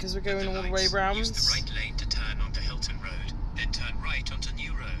this lane because we're going At all the way lights, round. Use the right lane to turn onto Hilton Road, then turn right onto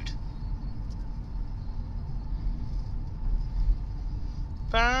New Road.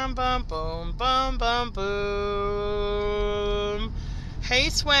 Bam, bam, boom, bam, bam, boom. Hey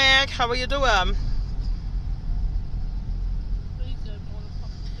Swag, how are you doing? Please don't want to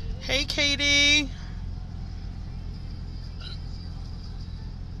fucking do this. Hey Katie.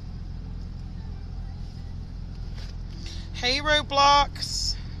 Hey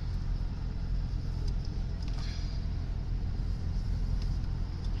Roblox.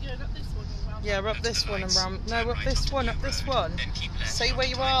 You're going up this one or around Yeah, that? up At this the one and lights, round. turn No, up right this onto one, New up this Road, one. then keep left Stay where onto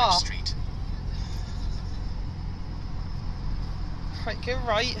you Tybridge are. Street. Right, go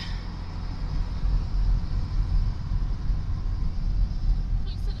right. I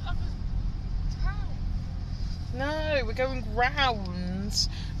thought you said up a town. No, we're going round.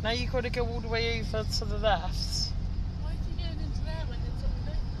 Now you've got to go all the way over to the left. Why are you going into there when it's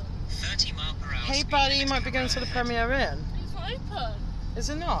not open? 30 mile per hour Hey speed buddy, you limit might be going camera to the ahead. Premier Inn. It's not open. Is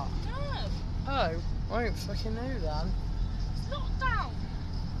it not? No, Oh, I don't fucking know then. it's not down.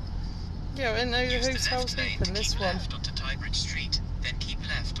 Yeah, I didn't know the Use the hotel's left lane open, to this keep one. left onto Tybridge Street, then keep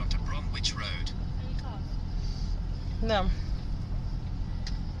left onto Bromwich Road. Any cars? No.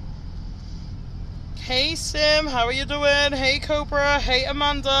 Hey Sim, how are you doing? Hey Cobra, hey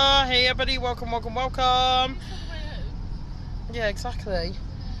Amanda, hey everybody, welcome, welcome, welcome. It's on the way home. Yeah, exactly.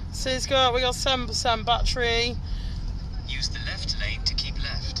 So we got 7% battery. Use the left lane to keep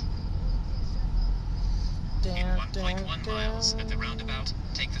left. In Dun, 1.1 dun, miles dun. at the roundabout,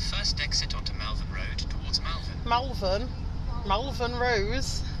 take the first exit onto Malvern Road towards Malvern. Malvern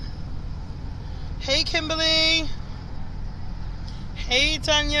Rose. Hey Kimberly. Hey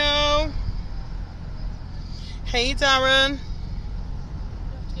Daniel. Hey Darren. You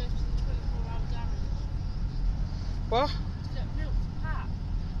have to go to the 24-hour garage What? to get milk for Pat.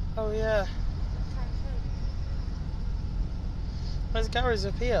 Oh yeah. That's how it's home. Where's the garage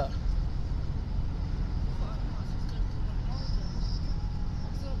up here?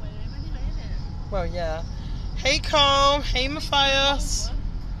 Well, yeah. Hey Cole. Hey Matthias.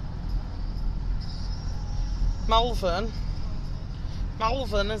 Malvern.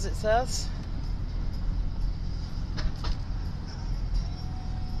 Malvern, as it says.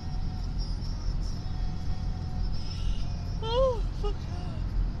 Oh, fuck.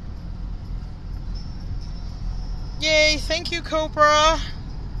 Yay, thank you, Cobra.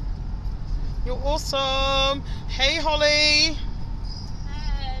 You're awesome. Hey, Holly.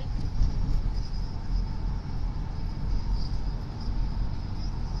 Hey.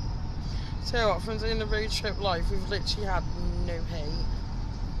 So what, from doing the road trip live, we've literally had no hate.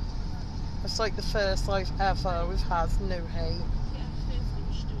 It's like the first life ever we've had no hate. Yeah, seriously,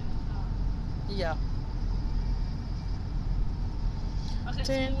 we should do it in the car. Yeah. I'll get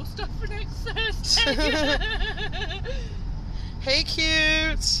Dun. some more stuff for next Thursday. Hey,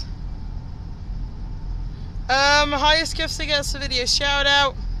 cute. Highest gifts against the video shout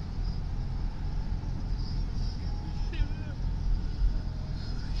out.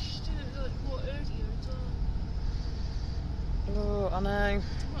 Oh, I know.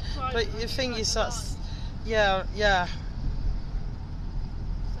 But the thing is, that's yeah. Yeah,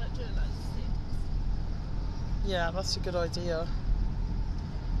 that's a good idea.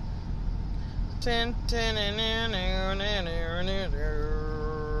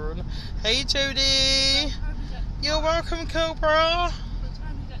 Hey, Jody. You're welcome, Cobra.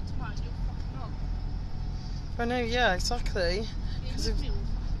 I know, yeah, exactly.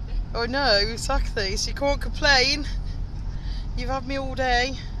 Oh no, exactly. So you can't complain. You've had me all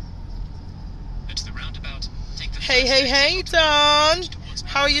day. At the roundabout, take the Hey, first hey, exit hey, onto the Don. road towards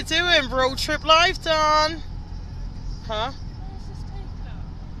How you doing? Road trip live, Don. Huh?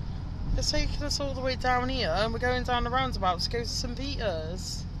 It's taking us all the way down here, and we're going down the roundabout to go to St.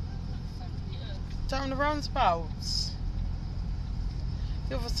 Peter's. Down the roundabouts.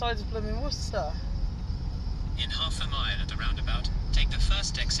 The other side of blooming Worcester. In half a mile at the roundabout, take the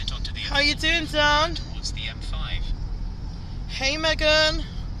first exit onto the How you doing, Dan? towards the M5. Hey, Megan.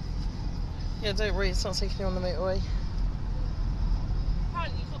 Yeah, don't worry, it's not taking you on the motorway.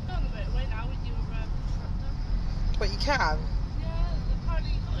 Apparently you got done a bit away now with your instructor. But you can. Yeah,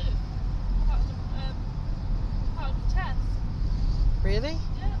 apparently you got it. Part of the test. Really?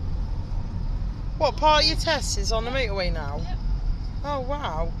 Yeah. What part of your test is on the motorway now? Yep. Oh,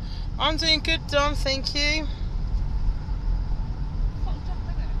 wow. I'm doing good, Don, thank you. Fucked up,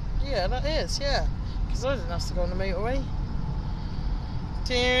 isn't it? Yeah, that is, yeah. Because I didn't have to go on the motorway.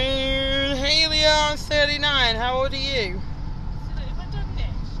 Dude, hey, Leon, 39. How old are you? So that if I'd done this,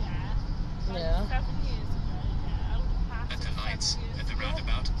 like Yeah. 7 years ago, I would have passed At the it lights, 7 years at the ago.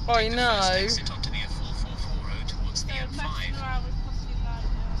 roundabout, I take the first know. exit onto the F444 road towards the So messing M5. around with fucking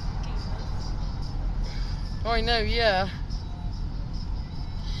like I know, yeah.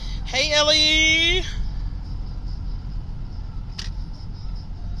 Hey, Ellie.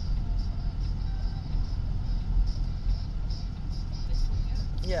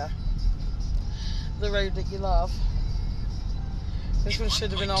 Yeah. The road that you love. This one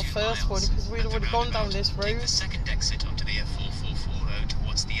should have been our first one because we'd already gone down this Take road. the second exit onto the F444 road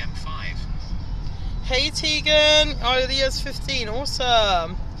towards the M5. Hey, Tegan. Oh, the year's 15.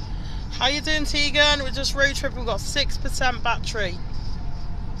 Awesome. How you doing, Tegan? We're just road tripping. We've got 6% battery.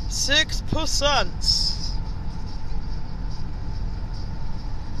 6%.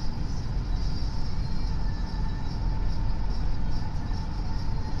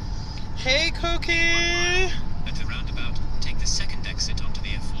 Hey, Cookie. At the roundabout, take the second exit onto the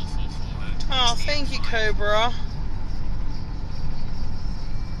F444 road towards Oh, the thank you, M5. Cobra.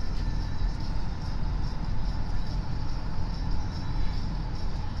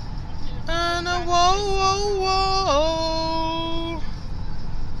 And a whoa, whoa, whoa.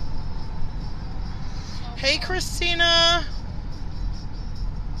 Hey, Christina.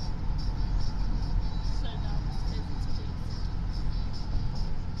 so down the stairs it's clean.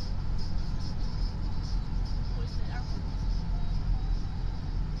 What is it?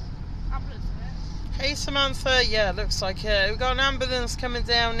 Ambulance, isn't it? Hey, Samantha. Yeah, looks like it. We've got an ambulance coming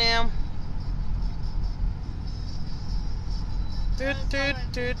down now. No, it's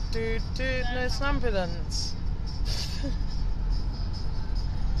an ambulance.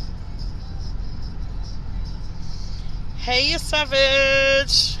 Hey, you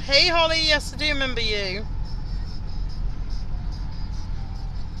savage. Hey, Holly. Yes, I do remember you.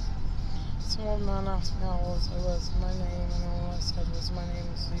 So one man asked me how old I was, my name, and all I said was my name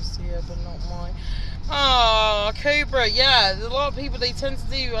is Lucia, but not mine. Oh, Cobra. Yeah, a lot of people, they tend to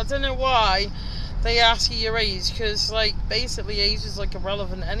do, I don't know why, they ask you your age, because, like, basically age is, like,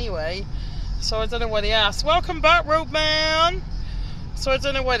 irrelevant anyway. So I don't know why they ask. Welcome back, Roadman. So I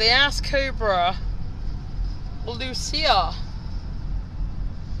don't know why they ask Cobra. Lucia.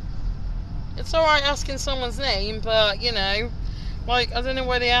 It's alright asking someone's name, but, you know, like, I don't know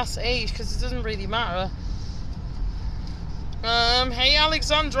why they ask age, because it doesn't really matter. Hey,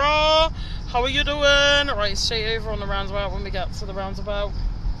 Alexandra. How are you doing? Right, straight over on the roundabout when we get to the roundabout.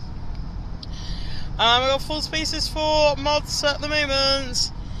 We got full spaces for mods at the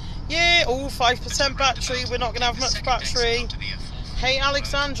moment. Yeah, all 5% battery. We're not going to have much battery. Hey,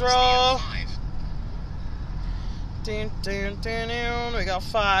 Alexandra. We got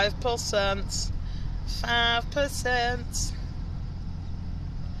 5%. 5%.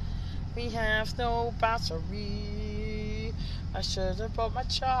 We have no battery. I should have brought my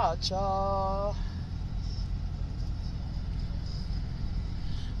charger.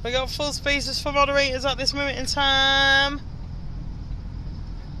 We got full spaces for moderators at this moment in time.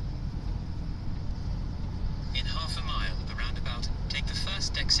 In half a mile, the roundabout, take the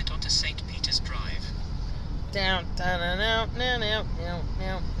first exit onto St. Peter's Drive. Down, down, down, down, down, down,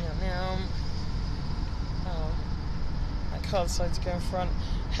 down, down. Oh, that car decided to go in front.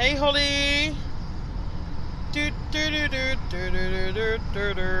 Hey, Holly. Do do do do do do do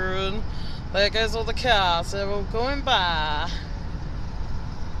do do. There goes all the cars. They're all going by.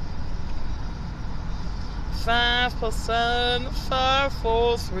 5%, 5,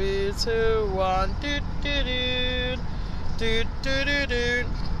 4, 3, 2, 1. Do do do do do do do.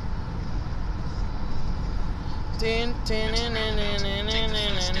 Din din din din din din din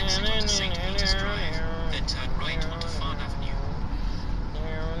Then turn right onto Farm Avenue.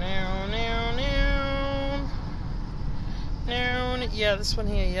 Yeah, this one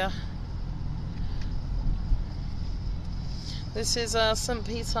here, yeah. This is St.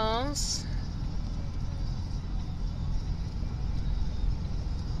 Peter's.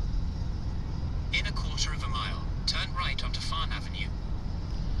 In a quarter of a mile, turn right onto Farm Avenue.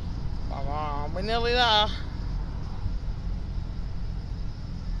 Come on, we're nearly there.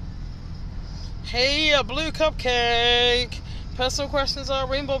 Hey, a blue cupcake. Personal questions are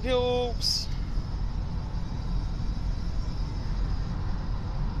rainbow pukes.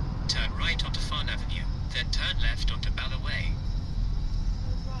 Turn right onto Farm Avenue, then turn left onto Ballaway.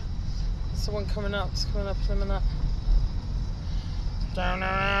 It's the one coming up. It's coming up in a minute. Down,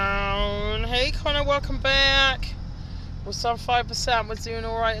 down. Hey, Connor, welcome back. We're still 5%. We're doing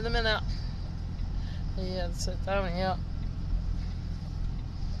all right in a minute. Yeah, that's it. Down here.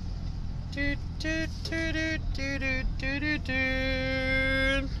 Do do do do do do do do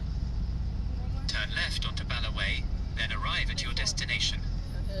do. Turn left onto Ballaway, then arrive at your destination.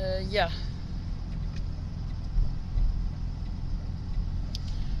 Yeah.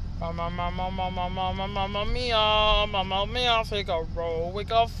 Mamma mia, Figaro. We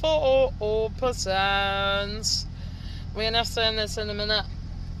got 4%. We're gonna have to end this in a minute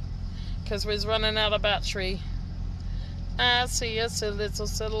because we're running out of battery. I see a little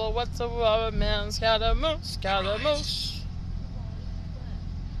silhouette of a man. Scaramouche, Scaramouche.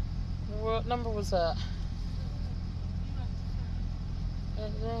 What number was that?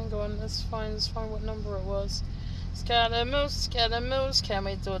 Hang on, let's find what number it was. Scaramouche, Scaramouche, can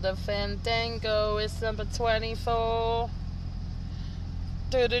we do the fandango? It's number 24.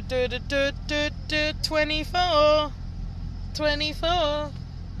 24. 24.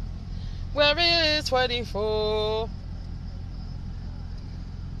 Where is 24?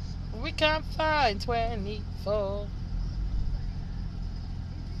 We can't find 24.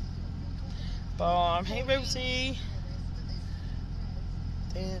 Bomb. Hey, Rosie.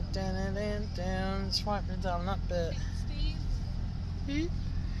 Down. Swipe me down that bit. Steve, Hmm?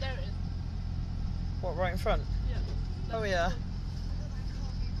 there it is. What, right in front? Yeah. Oh, yeah.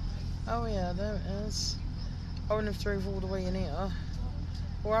 Oh, yeah, there it is. I wouldn't have drove all the way in here.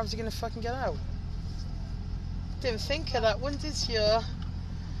 Or how's he going to fucking get out? Didn't think of that one, did you?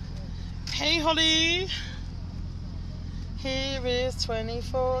 Hey, Holly. Here is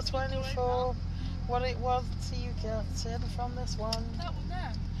 24, 24. What are you getting from this one? That one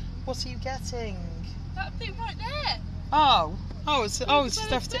there. What are you getting? That thing right there. It's just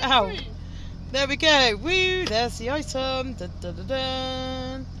left it out. There we go. Woo, there's the item. Dun, dun, dun,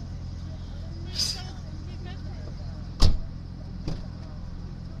 dun.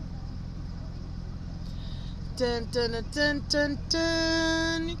 Dun, dun, dun, dun, dun,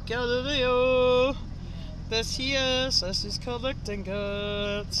 dun. Galileo. This here says he's collecting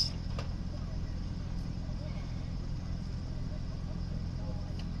goods.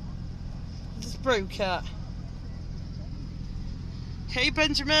 Just broke it. Hey,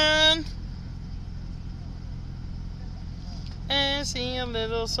 Benjamin. I see a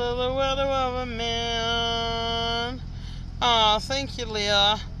little silhouette of a man. Aw, thank you,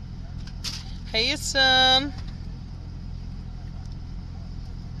 Leah. Hey, son.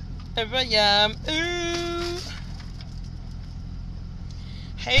 Over I am. Ooh.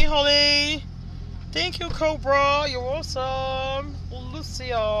 Hey, Holly. Thank you, Cobra. You're awesome.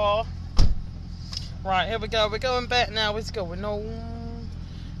 Lucia. Right, here we go. We're going back now. We're going home.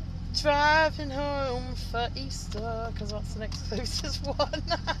 Driving home for Easter, because that's the next closest one.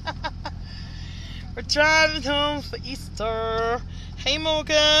 We're driving home for Easter. Hey,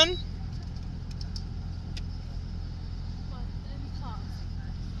 Morgan.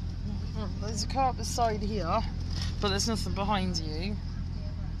 There's a car up the side here, but there's nothing behind you.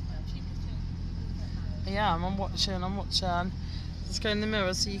 Yeah, I'm watching. Let's go in the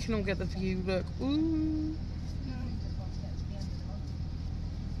mirror so you can all get the view. Look. Ooh.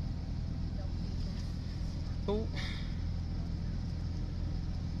 Oh.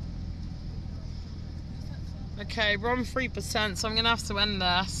 Okay, we're on 3%, so I'm going to have to end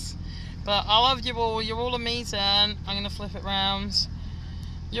this. But I love you all. You're all amazing. I'm going to flip it round.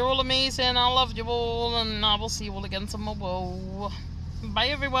 You're all amazing. I love you all. And I will see you all again tomorrow. Bye,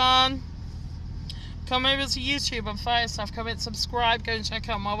 everyone. Come over to YouTube and Fire Stuff. Come and subscribe. Go and check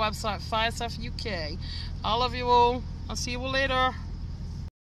out my website, Fire Stuff UK. I love you all. I'll see you all later.